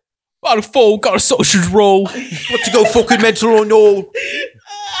 fuck. Got a phone, got a sausage roll. What to go fucking mental on all?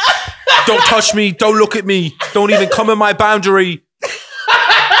 Don't touch me. Don't look at me. Don't even come in my boundary.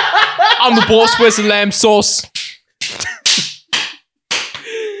 I'm the boss, where's the lamb sauce?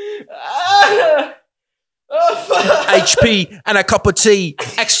 Oh, fuck. HP and a cup of tea.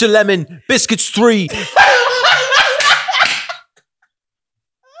 Extra lemon. Biscuits 3.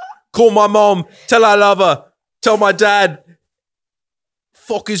 Call my mom. Tell her I love her. Tell my dad.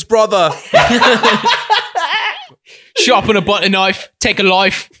 Fuck his brother. Sharpen a butter knife, take a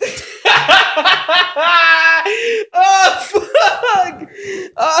life. Oh, fuck!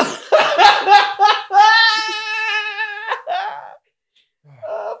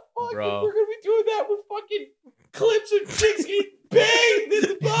 Oh, fuck. Bro. We're gonna be doing that with fucking clips of chicks getting banged in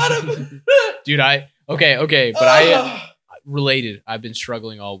the bottom. Dude, okay, but I related. I've been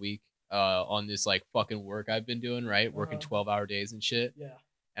struggling all week on this like fucking work I've been doing, right? Working 12-hour days and shit. Yeah.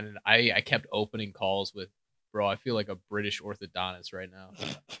 And I kept opening calls with, bro, I feel like a British orthodontist right now.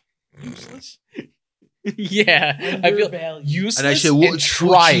 Useless. Yeah, I feel Undervalued. useless And I said, and what do you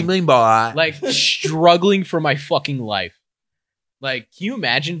trying, mean by that? like struggling for my fucking life. Like, can you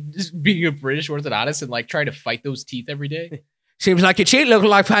imagine just being a British orthodontist and like trying to fight those teeth every day? Seems like your teeth look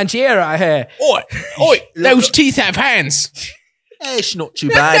like Pangea here. Oi, those teeth have hands. It's not too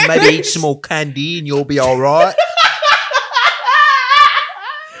bad. Maybe eat some more candy and you'll be all right.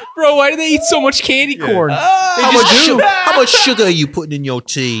 Bro, why do they eat so much candy corn? How much sugar are you putting in your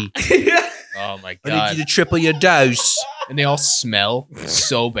tea? Oh my I need god. you to triple your dose. And they all smell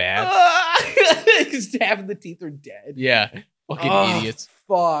so bad. Because half of the teeth are dead. Yeah. Fucking idiots.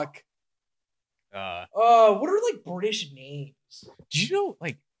 Fuck. Uh, What are like British names? do you know,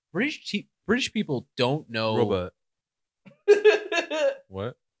 like, British people don't know, Robot.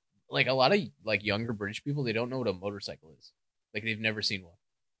 What? like, a lot of like younger British people, they don't know what a motorcycle is. Like, they've never seen one.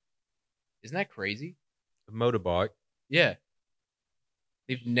 Isn't that crazy? A motorbike. Yeah.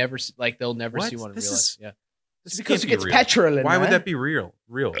 They've never like they'll never What? see one in This real life. is- Yeah. This Because can't it be gets real. petrol in Why would man. that be real?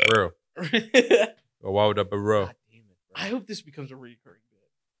 Real. Or why would that be real? God damn it, bro. I hope this becomes a recurring bit.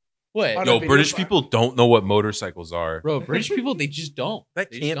 What? On a No, video British box. people don't know what motorcycles are. Bro, British people, they just don't.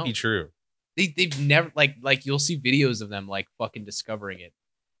 That They just can't be don't. true. They've never like you'll see videos of them like fucking discovering it.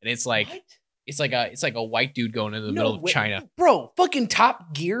 And it's like What? it's like a white dude going into the No middle of way. China. Bro, fucking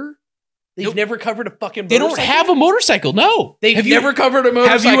Top Gear? They've Nope. never covered a fucking They motorcycle? don't have a motorcycle. No. They've have never covered a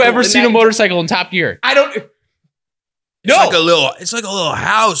motorcycle. Have you ever in seen that a motorcycle in Top Gear? I don't... It's like a little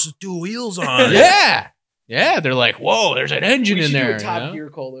house with two wheels on it. Yeah. Yeah, they're like, "Whoa, there's an engine We in should do there." a Top you know? Gear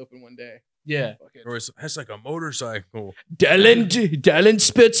cold open one day. Yeah. Fucking- Or that's like a motorcycle. Dylan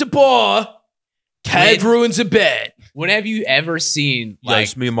spits a ball. Kev ruins a bed. When have you ever seen Yeah, like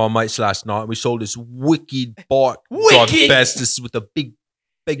it's me and my mates last night. We sold this wicked bike. Wicked! God bestes with a big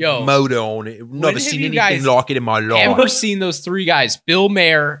Yo, motor on it. I've never have seen you anything guys like it in my life. ever seen those three guys, Bill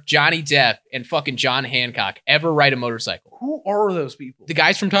Mayer, Johnny Depp, and fucking John Hancock, ever ride a motorcycle? Who are those people? The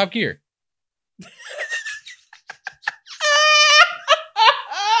guys from Top Gear.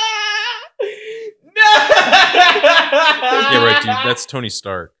 Yeah, right, dude. That's Tony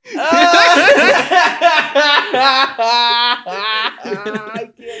Stark.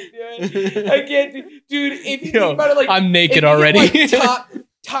 I can't do it. I can't do dude, if you think about it, like I'm naked if you already. get, like,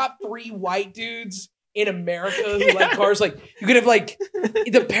 top 3 white dudes in America who like cars, like you could have like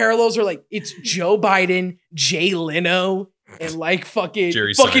the parallels are like it's Joe Biden, Jay Leno, and like fucking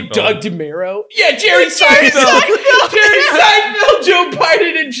Jerry fucking Seinfeld. Doug DeMuro. Yeah, Jerry Seinfeld. Jerry Seinfeld, Joe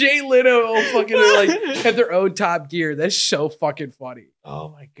Biden, and Jay Leno all fucking like have their own Top Gear. That's so fucking funny. Oh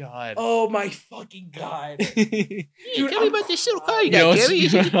my god. Oh my fucking god. Dude, tell me about this little car you You know got, what's- Gary.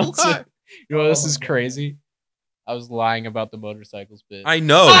 It's a cool car. You know, this Oh is my crazy. I was lying about the motorcycles bit. I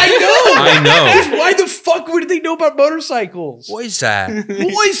know. I know. I know. Because why the fuck would they know about motorcycles? What is that?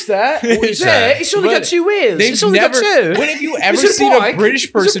 What is that? What is that? It's only got But 2 wheels. They've It's only never. got 2. When have you ever Is it a seen bike? a British Is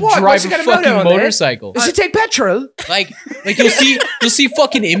it person a bike? drive Why's a it got a motor fucking on there? motorcycle? Does it take petrol? Like you'll see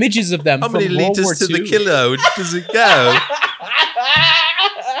fucking images of them How from many World War liters to the II. kilo does it go?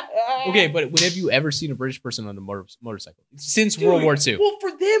 Okay, but when have you ever seen a British person on a motorcycle since Dude, World War II? Well,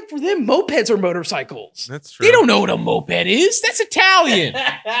 for them, mopeds are motorcycles. That's true. They don't know what a moped is. That's Italian.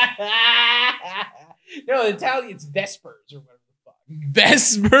 No, in Italian, it's Vespers or whatever the fuck.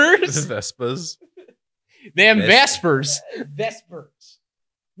 Vespers. Vespas. Them Ves- Vespers. Vespers.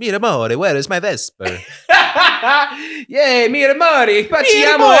 Mira amore, where is my Vespa? Yeah, mira amore,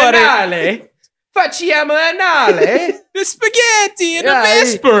 facciamo amore. anale. Facciamo anale. The spaghetti and Yeah, the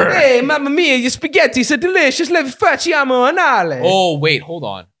Vesper. Hey, mamma mia, your spaghetti's are delicious. Let's facciamo anale. Oh, wait, hold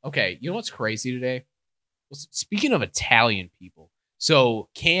on. Okay, you know what's crazy today? Well, speaking of Italian people, so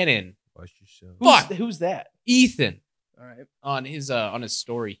Canon, Who's that? Ethan, All right. on his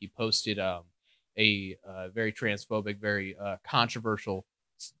story, he posted a very transphobic, very controversial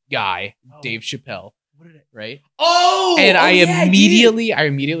guy, Oh. Dave Chappelle, What did it? right? Oh, And I yeah,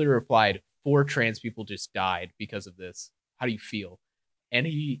 immediately replied, 4 trans people just died because of this. How do you feel? And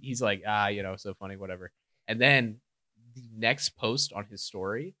he's like, so funny, whatever. And then the next post on his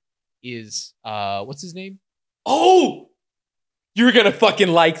story is what's his name? Oh, you're gonna fucking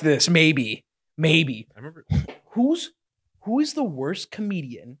like this. Maybe. I remember. Who is the worst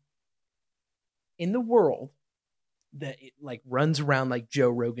comedian in the world that it, like runs around like Joe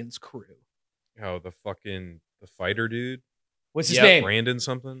Rogan's crew? Oh, the fighter dude. What's his Yep. name? Brandon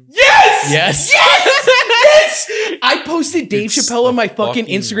something. Yes! Yes. Yes! I posted Dave It's Chappelle on the my fucking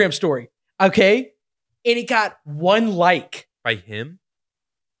fucking- Instagram story. Okay? And it got 1 like. By him?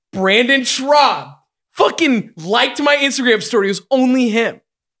 Brandon Schraub fucking liked my Instagram story. It was only him.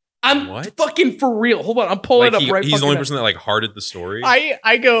 I'm What? fucking for real. Hold on, I'm pulling Like it up right. he's the only fucking person that like hearted the story.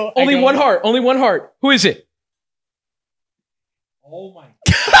 I go Only I go, one heart. Only one heart. Who is it? Oh my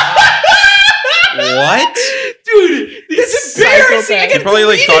What? Dude, this is embarrassing. I psychopath. He can't probably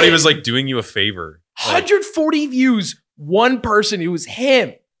like believe thought he it. was like doing you a favor. Like, 140 views. One person. It was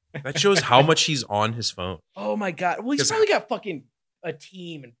him. that shows how much he's on his phone. Oh my god. Well, he's 'Cause- probably got fucking a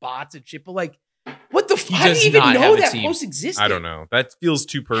team and bots and shit. But like, what the? He How do does you even not know have a that team. post existed? I don't know. That feels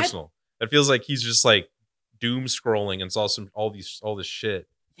too personal. That feels like he's just like doom scrolling and saw all this shit.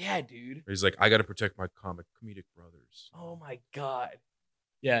 Yeah, dude. Where he's like, I got to protect my comedic brothers. Oh my god.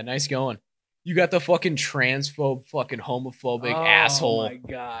 Yeah, nice going. You got the fucking transphobe, fucking homophobic Oh asshole. my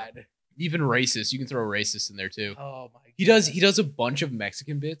god. Even racist. You can throw racist in there too. Oh my. He does a bunch of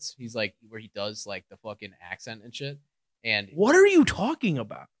Mexican bits. He's like where he does like the fucking accent and shit. And What are you talking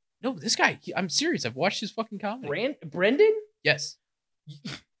about? no, this guy, I'm serious. I've watched his fucking comedy. Brendan? Yes.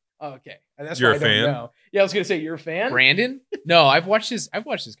 Oh, okay. That's You're why a I don't fan? know. Yeah, I was gonna say you're a fan. Brandon? No, I've watched his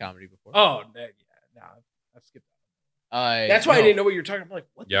comedy before. Oh, yeah. No, I've skipped that. That's why I no. didn't know what you were talking about. I'm like,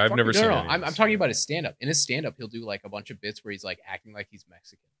 what? Yeah, the I've fuck never are you No, seen no, talking no. any of I'm his talking about stand-up. his stand up. In his stand up, he'll do like a bunch of bits where he's like acting like he's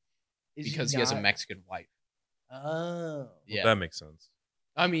Mexican about? because he has a not- Mexican wife. Oh. Yeah. That makes sense.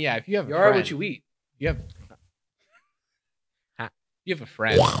 I mean, yeah, if you have You a are friend, what you eat. you have you have a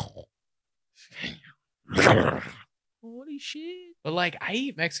friend. Holy shit. But like I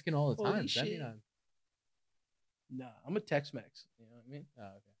eat Mexican all the Holy time. Does that mean shit. I'm Nah, I'm a Tex-Mex. You know what I mean? oh,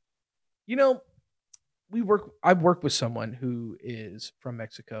 okay. You know, I've worked with someone who is from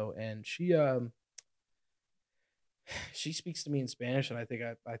Mexico, and she speaks to me in Spanish, and I think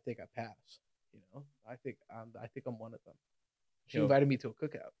I pass. You know, I think I'm one of them. She Yo. invited me to a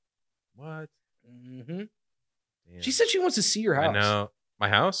cookout. What? Mm-hmm. Damn. She said she wants to see your house. I know. My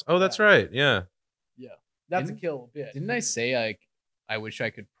house? Oh, that's right. Yeah. That's a Didn't- kill a bit. Didn't I say like I wish I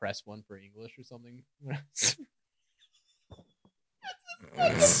could press one for English or something? That's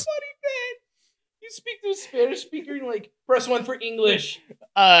so funny, man. You speak to a Spanish speaker and like press one for English.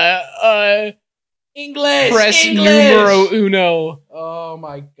 English. press English. numero uno. Oh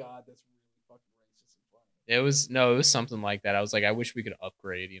my god, that's really fucking racist and funny. It was something like that. I was like, I wish we could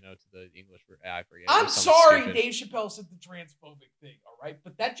upgrade, to the English. I forget. It I'm was something sorry, stupid. Dave Chappelle said the transphobic thing. All right,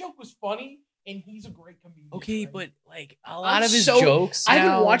 but that joke was funny, and he's a great comedian. Okay, right? but like a lot of his so- jokes. I haven't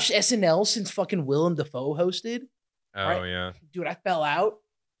now- watched SNL since fucking Willem Dafoe hosted. Oh, Right. yeah. Dude, I fell out.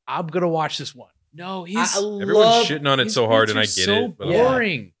 I'm gonna watch this one. No, I he's Everyone's love shitting on it his so hard, bits and I are get so it. But Yeah.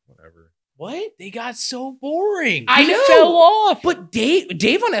 boring. whatever. what? They got so boring. I He know. fell off. But Dave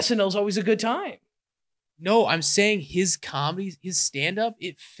on SNL is always a good time. No, I'm saying his comedy, his stand up,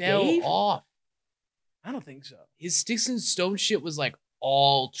 it fell Dave? off. I don't think so. His Sticks and Stone shit was like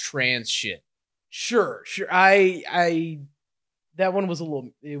all trans shit. Sure. I that one was a little.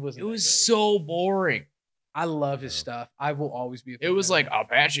 It was. It was so boring. I love his stuff. I will always be. A It was fan like of him.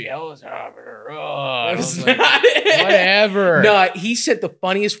 Apache helicopter. Oh, I It was was like, not- whatever. No, he said the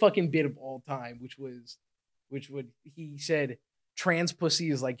funniest fucking bit of all time, he said trans pussy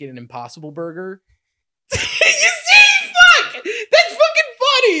is like getting an Impossible Burger. You see, fuck, that's fucking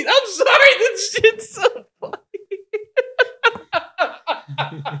funny. I'm sorry, that shit's so funny.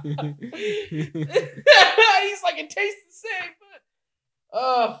 He's like, it tastes the same, but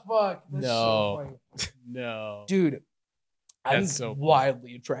oh fuck, that's so No. funny. No. Dude. I'm That's so funny.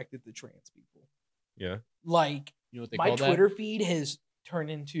 wildly attracted to trans people. Yeah. Like You know what they my call Twitter that? feed has turned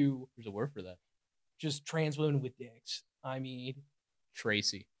into There's a word for that. just trans women with dicks. I mean,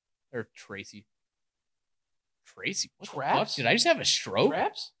 Tracy. Or Tracy. Tracy. What the Traps? fuck? Did I just have a stroke?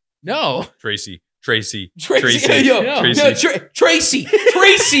 traps? No. Tracy. Tracy. Yo, No, Tracy. Tracy.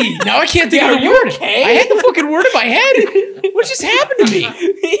 Tracy. Now I can't think Yeah, of are the you word. okay? I had the fucking word in my head. What just happened to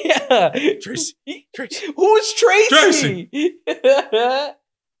me? Yeah. Tracy. Tracy. Who's Tracy?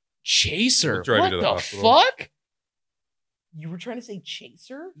 Chaser. We'll drive you What to the the hospital. fuck? You were trying to say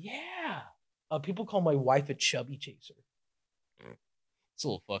chaser? Yeah. People call my wife a chubby chaser. It's a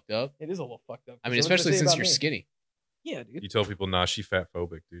little fucked up. It is a little fucked up. I mean, So what's it especially say since about you're me? skinny. Yeah, dude. You tell people, nah, she fat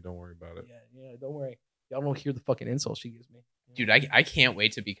phobic, dude. Don't worry about it. Yeah, don't worry. Y'all don't hear the fucking insults she gives me. Dude, I can't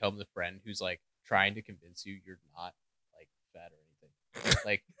wait to become the friend who's like trying to convince you you're not like fat or anything.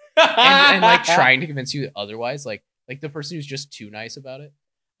 Like and like trying to convince you otherwise. Like the person who's just too nice about it.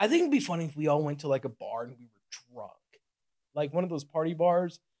 I think it'd be funny if we all went to like a bar and we were drunk, like one of those party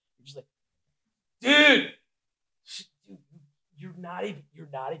bars. You're just like, dude, you're not even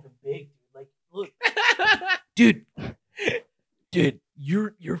big, dude. Like, look, dude,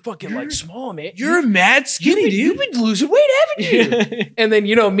 you're fucking like small, man. You're mad skinny, You've been losing weight, haven't you? dude. And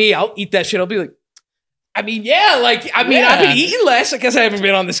then me, I'll eat that shit. I'll be like, I mean, yeah, like, I've been eating less because I haven't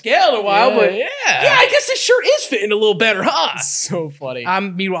been on the scale in a while, but yeah, I guess this shirt is fitting a little better, huh? So funny.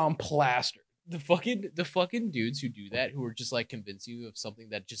 Meanwhile, I'm plastered. The fucking dudes who do that, who are just like convince you of something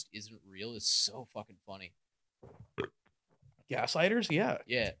that just isn't real, is so fucking funny. Gaslighters, yeah.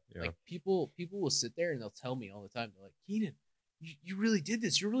 Yeah. Like people will sit there and they'll tell me all the time, they're like, Keenan, you really did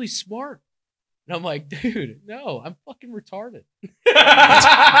this. You're really smart. And I'm like, dude, no, I'm fucking retarded.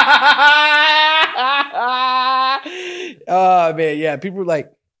 Oh man, yeah. People were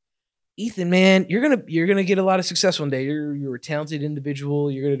like, Ethan, man, you're gonna get a lot of success one day. You're a talented individual.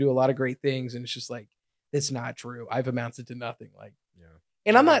 You're gonna do a lot of great things, and it's just like that's not true. I've amounted to nothing. Like,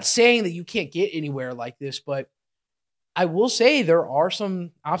 and I'm not saying that you can't get anywhere like this, but I will say there are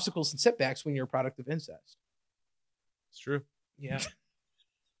some obstacles and setbacks when you're a product of incest. It's true. Yeah.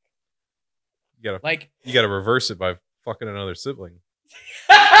 You gotta reverse it by fucking another sibling.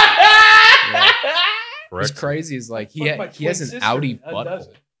 What's crazy is like he has an Audi butthole.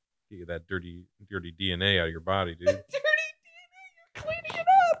 You get that dirty DNA out of your body, dude. Dirty DNA, you're cleaning it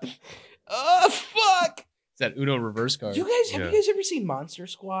up. Oh fuck! It's that Uno reverse card. Have you guys ever seen Monster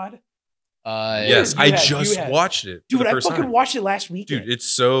Squad? Yes, I just watched it. Dude, I first fucking time. watched it last weekend. Dude, it's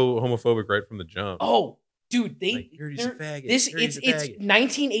so homophobic right from the jump. Oh, dude, Yuri's a faggot. it's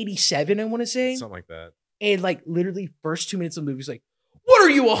 1987, I want to say, Something like that. and like literally first 2 minutes of the movie is like, what are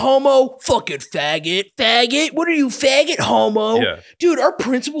you, a homo? Fucking faggot. What are you, faggot, homo? Yeah. Dude, our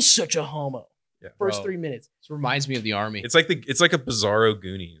principal's such a homo. Yeah. First Bro. 3 minutes. This reminds me of the army. It's like a bizarro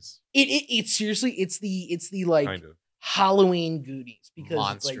Goonies. It seriously, it's the like Kind of. Halloween Goonies because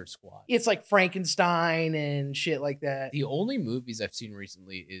Monster Squad. it's like Frankenstein and shit like that. The only movies I've seen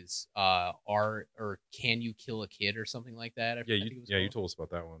recently is Can You Kill a Kid or something like that. I think it was You called. told us about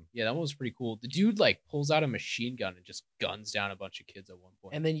that one. Yeah, that one was pretty cool. The dude like pulls out a machine gun and just guns down a bunch of kids at one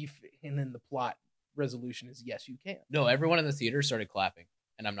point. And then the plot resolution is yes, you can. No, everyone in the theater started clapping,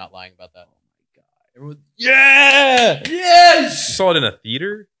 and I'm not lying about that. Oh my god. Everyone, yeah, You Yes. saw it in a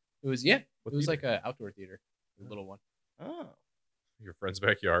theater? it was What it was theater? like an outdoor theater, a little one. Oh. Your friend's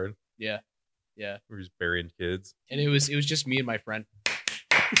backyard. Yeah, Where he's burying kids. and it was just me and my friend.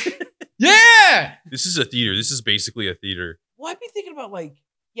 Yeah, This is a theater. This is basically a theater. Well, I'd be thinking about like,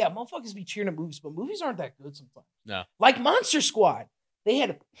 yeah, motherfuckers be cheering at movies, but movies aren't that good sometimes. No. Like Monster Squad.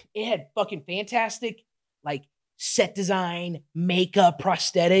 It had fucking fantastic like set design, makeup,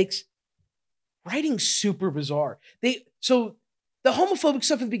 prosthetics. Writing super bizarre. So the homophobic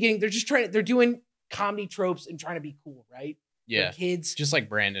stuff at the beginning, they're doing comedy tropes and trying to be cool, right? yeah, For kids. just like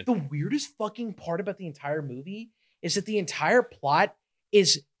Brandon. The weirdest fucking part about the entire movie is that the entire plot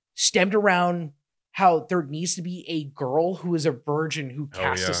is stemmed around how there needs to be a girl who is a virgin who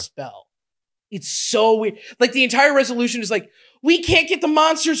casts a spell. It's so weird. Like the entire resolution is like, we can't get the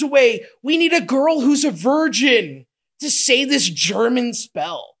monsters away. We need a girl who's a virgin to say this German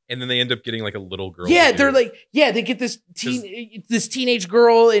spell. And then they end up getting like a little girl. Yeah, to do they're it. like, yeah, they get this teenage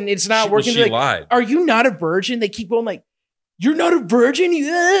girl and it's not working. She They're like, lied. are you not a virgin? They keep going like, you're not a virgin?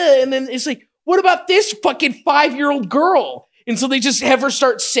 And then it's like, what about this fucking 5-year-old girl? And so they just have her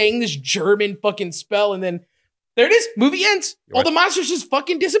start saying this German fucking spell. And then there it is. Movie ends. All the monsters just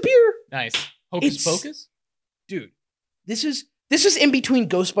fucking disappear. Nice. Hocus Pocus? Dude, this is in between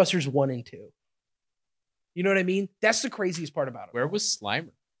Ghostbusters 1 and 2. You know what I mean? That's the craziest part about it. Where was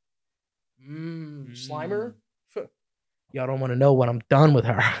Slimer? Slimer? Y'all don't want to know when I'm done with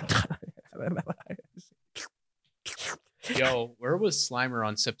her. Yo, where was Slimer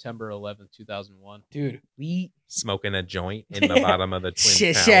on September 11th, 2001? Dude, we Smoking a joint in the bottom of the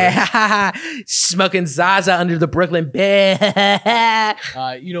Twin Towers. smoking Zaza under the Brooklyn bed.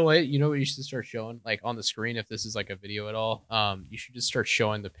 You know what? You know what you should start showing? Like on the screen, if this is like a video at all, you should just start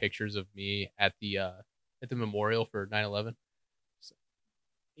showing the pictures of me at the memorial for 9/11. So,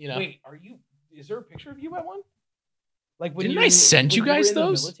 you know. Wait, is there a picture of you at one? Like when Didn't I send you when guys were in the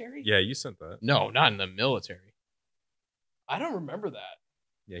those? military? Yeah, you sent that. No, not in the military. I don't remember that.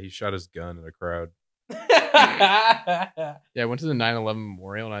 Yeah, he shot his gun at a crowd. Yeah, I went to the 9/11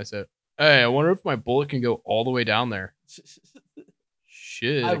 memorial and I said, "Hey, I wonder if my bullet can go all the way down there."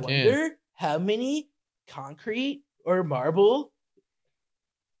 Shit, I it can. wonder how many concrete or marble.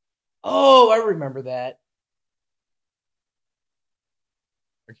 Oh, I remember that.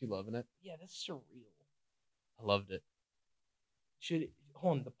 Aren't you loving it? Yeah, that's surreal. I loved it.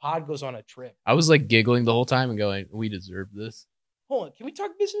 Hold on, the pod goes on a trip. I was like giggling the whole time and going, "We deserve this." Hold on, can we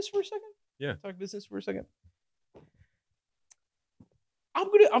talk business for a second? Yeah. Talk business for a second. I'm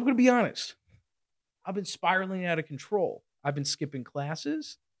gonna be honest. I've been spiraling out of control. I've been skipping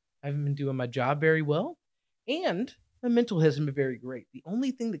classes. I haven't been doing my job very well. And my mental hasn't been very great. The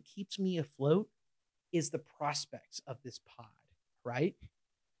only thing that keeps me afloat is the prospects of this pod, right?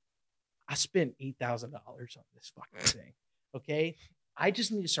 I spent $8,000 on this fucking thing. Okay. I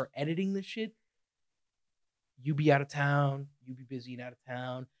just need to start editing this shit. You be out of town. You be busy and out of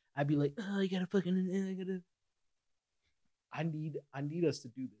town. I'd be like, oh, I gotta fucking, I need us to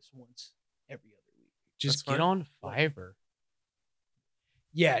do this once every other week. Just That's get on Fiverr.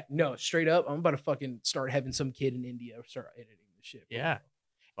 Yeah, no, straight up. I'm about to fucking start having some kid in India start editing the shit. Yeah.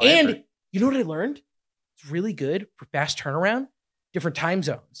 And you know what I learned? It's really good for fast turnaround. Different time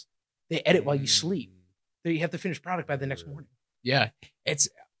zones. They edit while you sleep. So you have the finished product by the next morning. Yeah.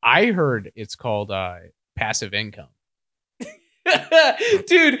 I heard it's called passive income.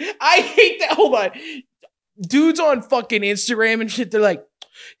 Dude, I hate that. Hold on. Dudes on fucking Instagram and shit, they're like,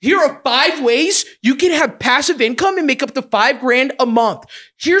 here are 5 ways you can have passive income and make up to $5,000 a month.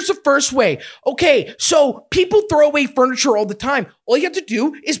 Here's the first way. Okay, so people throw away furniture all the time. All you have to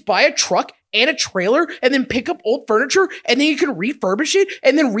do is buy a truck and a trailer and then pick up old furniture and then you can refurbish it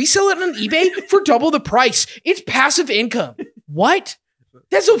and then resell it on eBay for double the price. It's passive income. What?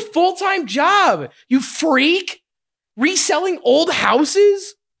 That's a full-time job, you freak. Reselling old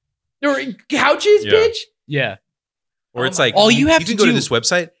houses or couches, Yeah. bitch. Yeah. Or it's like all you have you can to go to do- this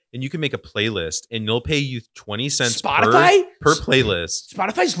website and you can make a playlist and they'll pay you 20 cents Spotify? per playlist.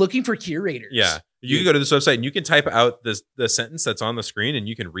 Spotify's looking for curators. Yeah. You can go to this website and you can type out the sentence that's on the screen and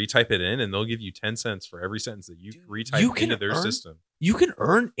you can retype it in and they'll give you 10 cents for every sentence that you retype you can into their earn- system. You can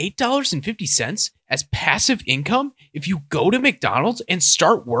earn $8.50 as passive income if you go to McDonald's and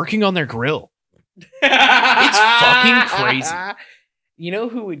start working on their grill. It's fucking crazy. You know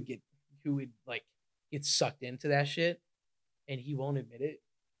who would like get sucked into that shit and he won't admit it?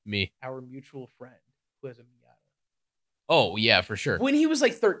 Me. Our mutual friend who has a Miata. Oh, yeah, for sure. When he was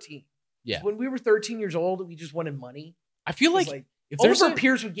like 13. Yeah. When we were 13 years old, we just wanted money. I feel It's like if all there's of our a,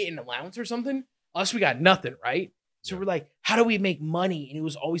 peers would get an allowance or something. Us, we got nothing, right? So we're like, how do we make money? And it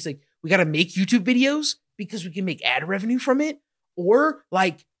was always like, we got to make YouTube videos because we can make ad revenue from it. Or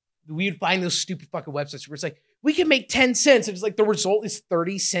like, we would find those stupid fucking websites where it's like, we can make 10 cents. And it's like, the result is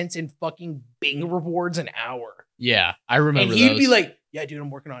 30 cents in fucking Bing rewards an hour. yeah, I remember And he'd those. be like, yeah, dude, I'm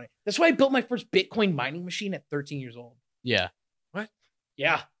working on it. That's why I built my first Bitcoin mining machine at 13 years old. yeah.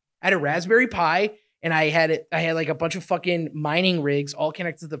 Yeah. I had a Raspberry Pi and I had like a bunch of fucking mining rigs all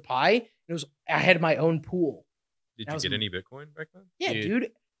connected to the Pi. I had my own pool. Did That you was- get any Bitcoin back then? Yeah, Dude.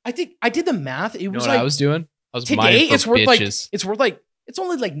 dude. I think I did the math. It You know was what like I was doing? I was today mining for it's worth bitches. it's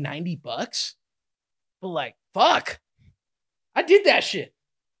only like $90. But like, fuck. I did that shit.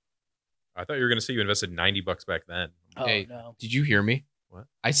 I thought you were going to say you invested $90 back then. Oh Hey, no. Did you hear me? What?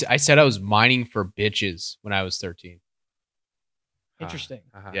 I said I was mining for bitches when I was 13. Interesting.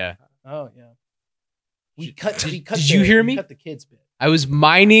 Yeah. Oh yeah. We Did- cut did you hear me? cut the kids bit. I was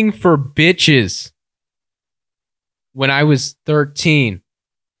mining for bitches when I was 13.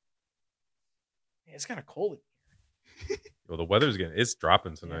 Man, it's kind of cold. Well, the weather's it's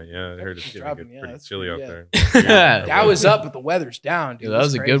dropping tonight. Yeah, I heard it's It's getting dropping, yeah, pretty that's chilly pretty- out yeah. there. Yeah, That was up, but the weather's down, dude. Dude, that was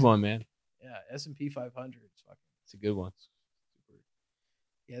It's a good crazy. one, man. Yeah, S&P 500. It's fucking. It's a good one.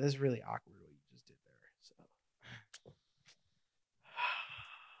 Yeah, this is really awkward what you just did there. So.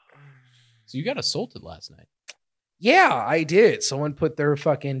 So you got assaulted last night. Yeah, I did. Someone put their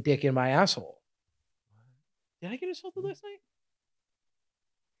fucking dick in my asshole. Did I get assaulted last night?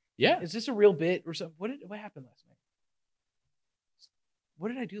 Yeah. Is this a real bit or something? What happened last night? What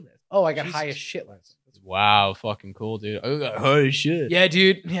did I do last? Oh, I got high as Jesus shit last night. Wow, fucking cool, dude. I got high as shit. Yeah,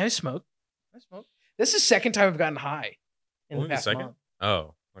 dude. Yeah, I smoke. This is the second time I've gotten high in Only the the past second? month.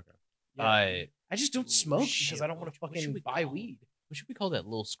 Oh, okay. Yeah. I just don't smoke shit. because I don't want to What should fucking we buy call weed. What should we call that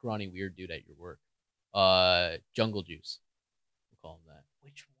little scrawny weird dude at your work? Jungle Juice. We'll call him that.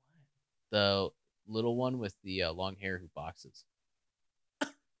 Which one? The little one with the long hair who boxes.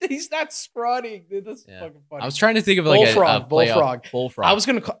 He's not scrawny. Dude, that's Yeah. fucking funny. I was trying to think of like Bullfrog, a playoff- Bullfrog. Bullfrog. I was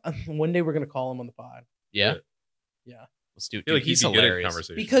gonna call, one day we're gonna call him on the pod. yeah. Yeah, Let's do it. I feel like Dude, he's he'd be good at hilarious.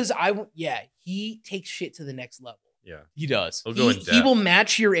 conversation. because he takes shit to the next level. Yeah. He does. He'll go in He depth. will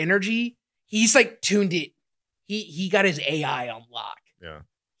match your energy. He's like tuned it. He got his AI on lock. Yeah.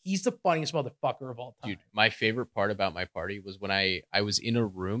 He's the funniest motherfucker of all time. Dude, my favorite part about my party was when I was in a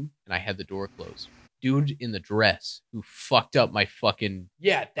room and I had the door closed. Dude in the dress who fucked up my fucking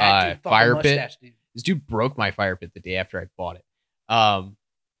Yeah, that dude, fucking fire pit. mustache, dude. this dude broke my fire pit the day after I bought it.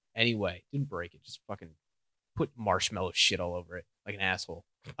 Anyway, didn't break it, just fucking put marshmallow shit all over it like an asshole.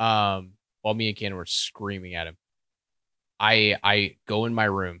 While me and Cannon were screaming at him. I go in my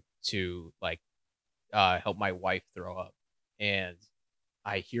room to like help my wife throw up, and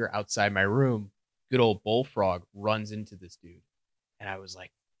I hear outside my room, good old Bullfrog runs into this dude, and I was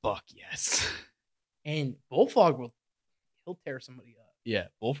like, "Fuck yes!" And Bullfrog he'll tear somebody up. Yeah,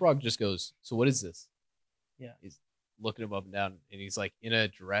 Bullfrog just goes, so what is this? Yeah. He's looking him up and down, and he's like in a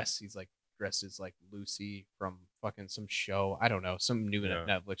dress. He's like dressed as like Lucy from fucking some show. I don't know, some new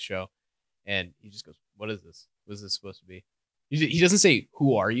Netflix show. And he just goes, what is this? What is this supposed to be? He doesn't say,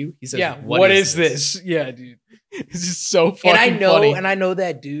 who are you? He says, Yeah, what is this? Yeah, dude. This is so fucking And funny. I know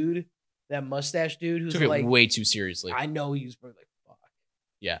that dude, that mustache dude who's Took like it way too seriously. I know he was probably like, fuck.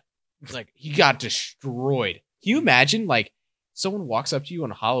 Yeah. It's like, he got destroyed. Can you imagine, like, someone walks up to you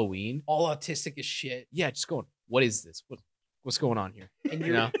on Halloween? All autistic as shit. Yeah, just going, what is this? What's going on here? And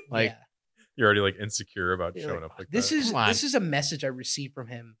You know? Like, yeah. You're already like insecure about You're showing like, up like this that. is Come on. this is a message I received from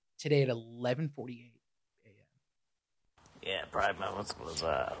him today at 11:48 a.m. Yeah, Pride Month was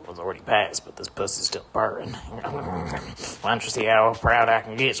already passed, but this pussy's still purring. Why don't you see how proud I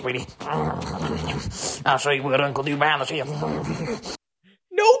can get, sweetie? I'll show you what Uncle do behind the ship.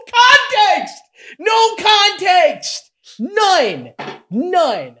 No context! No context! None.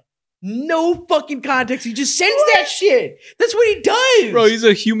 No fucking context. He just sends that shit. That's what he does. bro, he's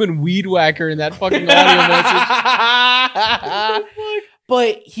a human weed whacker in that fucking audio message.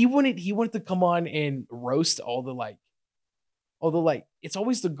 But he wanted to come on and roast all the it's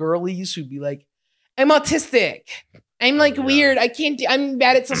always the girlies who'd be like, I'm autistic. I'm like Yeah. weird. I'm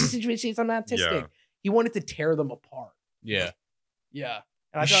bad at social situations. I'm autistic. Yeah. He wanted to tear them apart. Yeah. Yeah.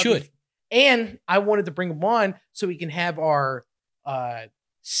 You thought should. And I wanted to bring him on so we can have our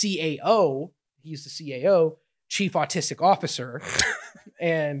CAO, he's the CAO, Chief Autistic Officer.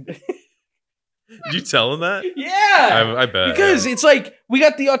 And Did you tell him that? yeah. I bet. Because it's like we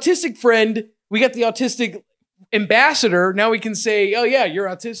got the autistic friend, we got the autistic ambassador. Now we can say, "Oh yeah, you're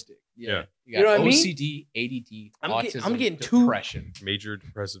autistic." Yeah. You got You know what I mean? OCD, ADD, autism, I'm getting two- depression. Major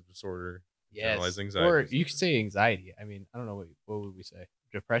depressive disorder. Yes. Generalized anxiety. Or you could say anxiety. I mean, I don't know what would we say?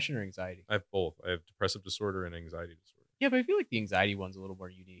 Depression or anxiety? I have both. I have depressive disorder and anxiety disorder. Yeah, but I feel like the anxiety one's a little more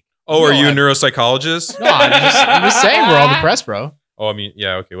unique. Oh, are No, you a I- neuropsychologist? No, I'm just saying we're all depressed, bro. Oh, I mean,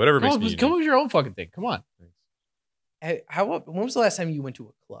 yeah, okay. Whatever makes me unique. Come up with your own fucking thing. Come on. Hey, when was the last time you went to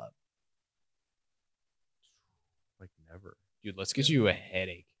a club? Like never. Dude, let's get you a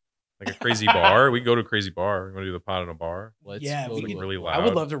headache. Like a crazy bar. We can go to a crazy bar. We want to do the pot in a bar. Let's Yeah, go we to could- a- Really loud. I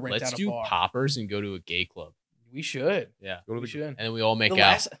would love to rent Let's out do a bar. poppers and go to a gay club. We should. Yeah. Go to We the should. And then we all make the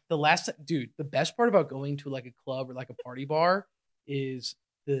out. last dude, the best part about going to like a club or like a party bar is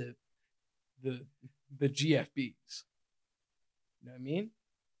the GFBs. You know what I mean?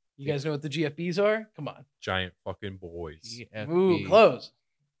 You guys know what the GFBs are? Come on. giant fucking boys. GFB. Ooh, close.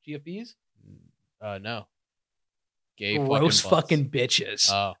 GFBs? No. Gay Gross butts. fucking bitches.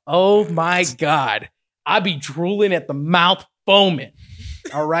 Oh. Oh my God. I be drooling at the mouth, foaming.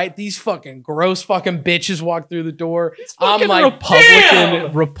 All right? These fucking gross fucking bitches walk through the door. I'm Fucking like,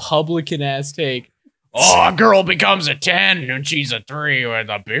 damn! Republican ass take. Oh, a girl becomes a 10 and she's a 3 with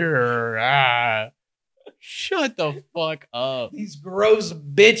a beer. Ah. Shut the fuck up. These gross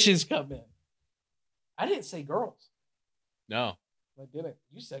bitches come in. I didn't say girls. No. I didn't.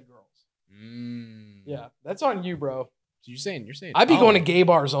 You said girls. Mm. Yeah, that's on you, bro. So you're saying I be going to oh, gay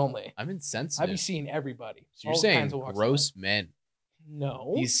bars only. I'm I insensitive. be seeing everybody. So you're all saying kinds of walks of gross life. men.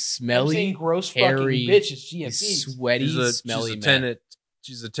 No. These I'm smelly, saying gross hairy, fucking bitches. these GFBs. sweaty, She's smelly a men. 10 at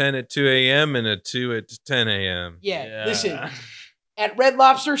she's a 10 at 2 a.m. and a 2 at 10 a.m. Yeah, listen. At Red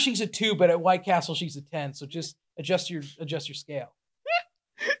Lobster, she's a 2, but at White Castle, she's a 10. So just adjust your scale.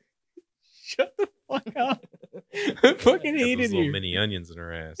 Shut the fuck up. I fucking Got hated those little you. mini onions in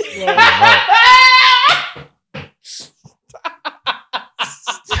her ass.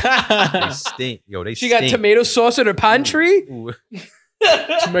 They stink. Yo, they She stink. got tomato sauce in her pantry. Ooh.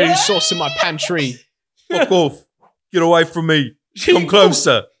 Tomato sauce in my pantry. Fuck off. Get away from me. Come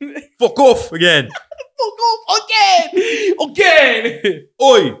closer. Fuck off again. Fuck off again. Again.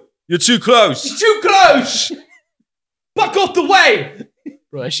 Oi, you're too close. Too close. Fuck off the way.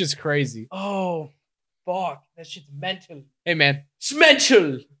 Bro, that shit's crazy. Oh, fuck. That shit's mental. Hey, man. It's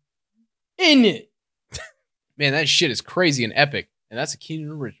mental. In it. Man, that shit is crazy and epic. And that's a Keenan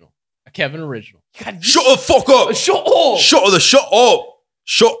original. A Kevin original. God, Shut the fuck up. Shut up. Shut up.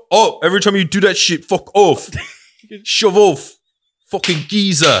 Shut up. Every time you do that shit, fuck off. Shove off. Fucking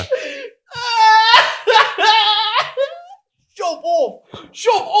geezer. Shut off.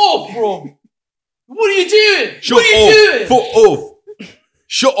 Shut off, bro. What are you doing? Shut what are you up. doing? Fuck off.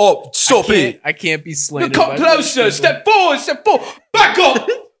 Shut up. Stop it. I can't be Look, slandered. come by closer. people. Step forward. Step forward. Back up.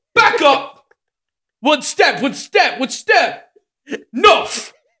 Back up. One step. One step. One step.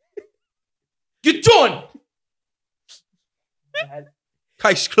 Enough. You're done.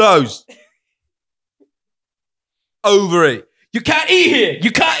 Case closed. Over it. You can't eat here.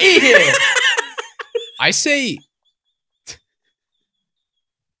 You can't eat here. I say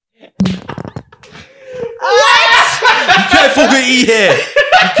You can't fucking eat here.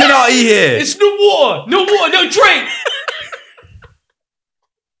 You cannot eat here. It's no water. No water, no drink.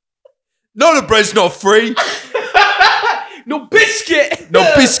 No, the bread's not free. No biscuit.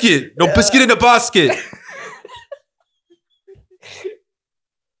 No biscuit. No biscuit in the basket.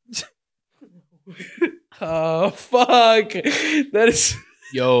 Oh, fuck. That is...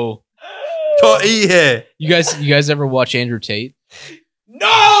 yo. Can't eat here. You guys ever watch Andrew Tate?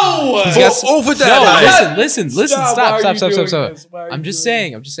 No! He's got Over there. No, mate. listen. Stop. I'm just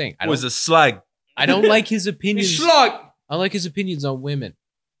saying. I Was don't, a slag. I don't like his You opinions. slug. I like his opinions on women,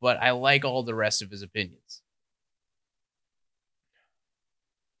 but I like all the rest of his opinions.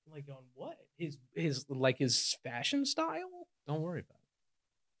 Like on what? His fashion style? Don't worry about it.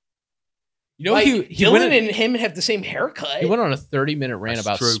 You know, Like, he Dylan went, and him have the same haircut. he went on a 30-minute rant That's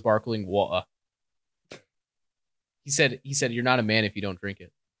about true. sparkling water. He said you're not a man if you don't drink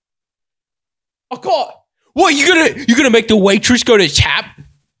it. I got What, you gonna make the waitress go to tap?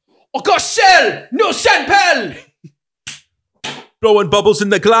 sell, no sandpel. Blowing bubbles in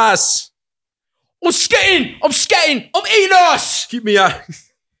the glass. I'm skating, I'm eating us. Keep me out.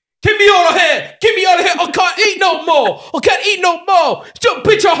 Get me out of here, I can't eat no more. Just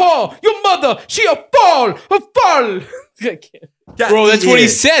bitch a whore, your mother, she a fall. Bro, that's what he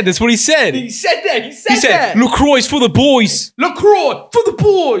said. That's what he said. He said that, He said, LaCroix for the boys. LaCroix for the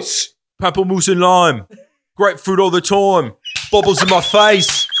boys. Pamplemousse and lime. Grapefruit all the time. Bubbles in my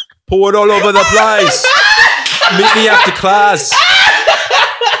face. Pour it all over the place. Meet me after class.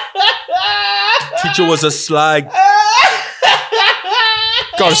 Teacher was a slag.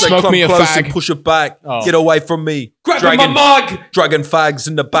 Gotta Said, smoke "Come me a close and fag. push it back. Oh. Get away from me. Grabbing my mug. Dragging fags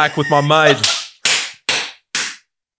in the back with my maid.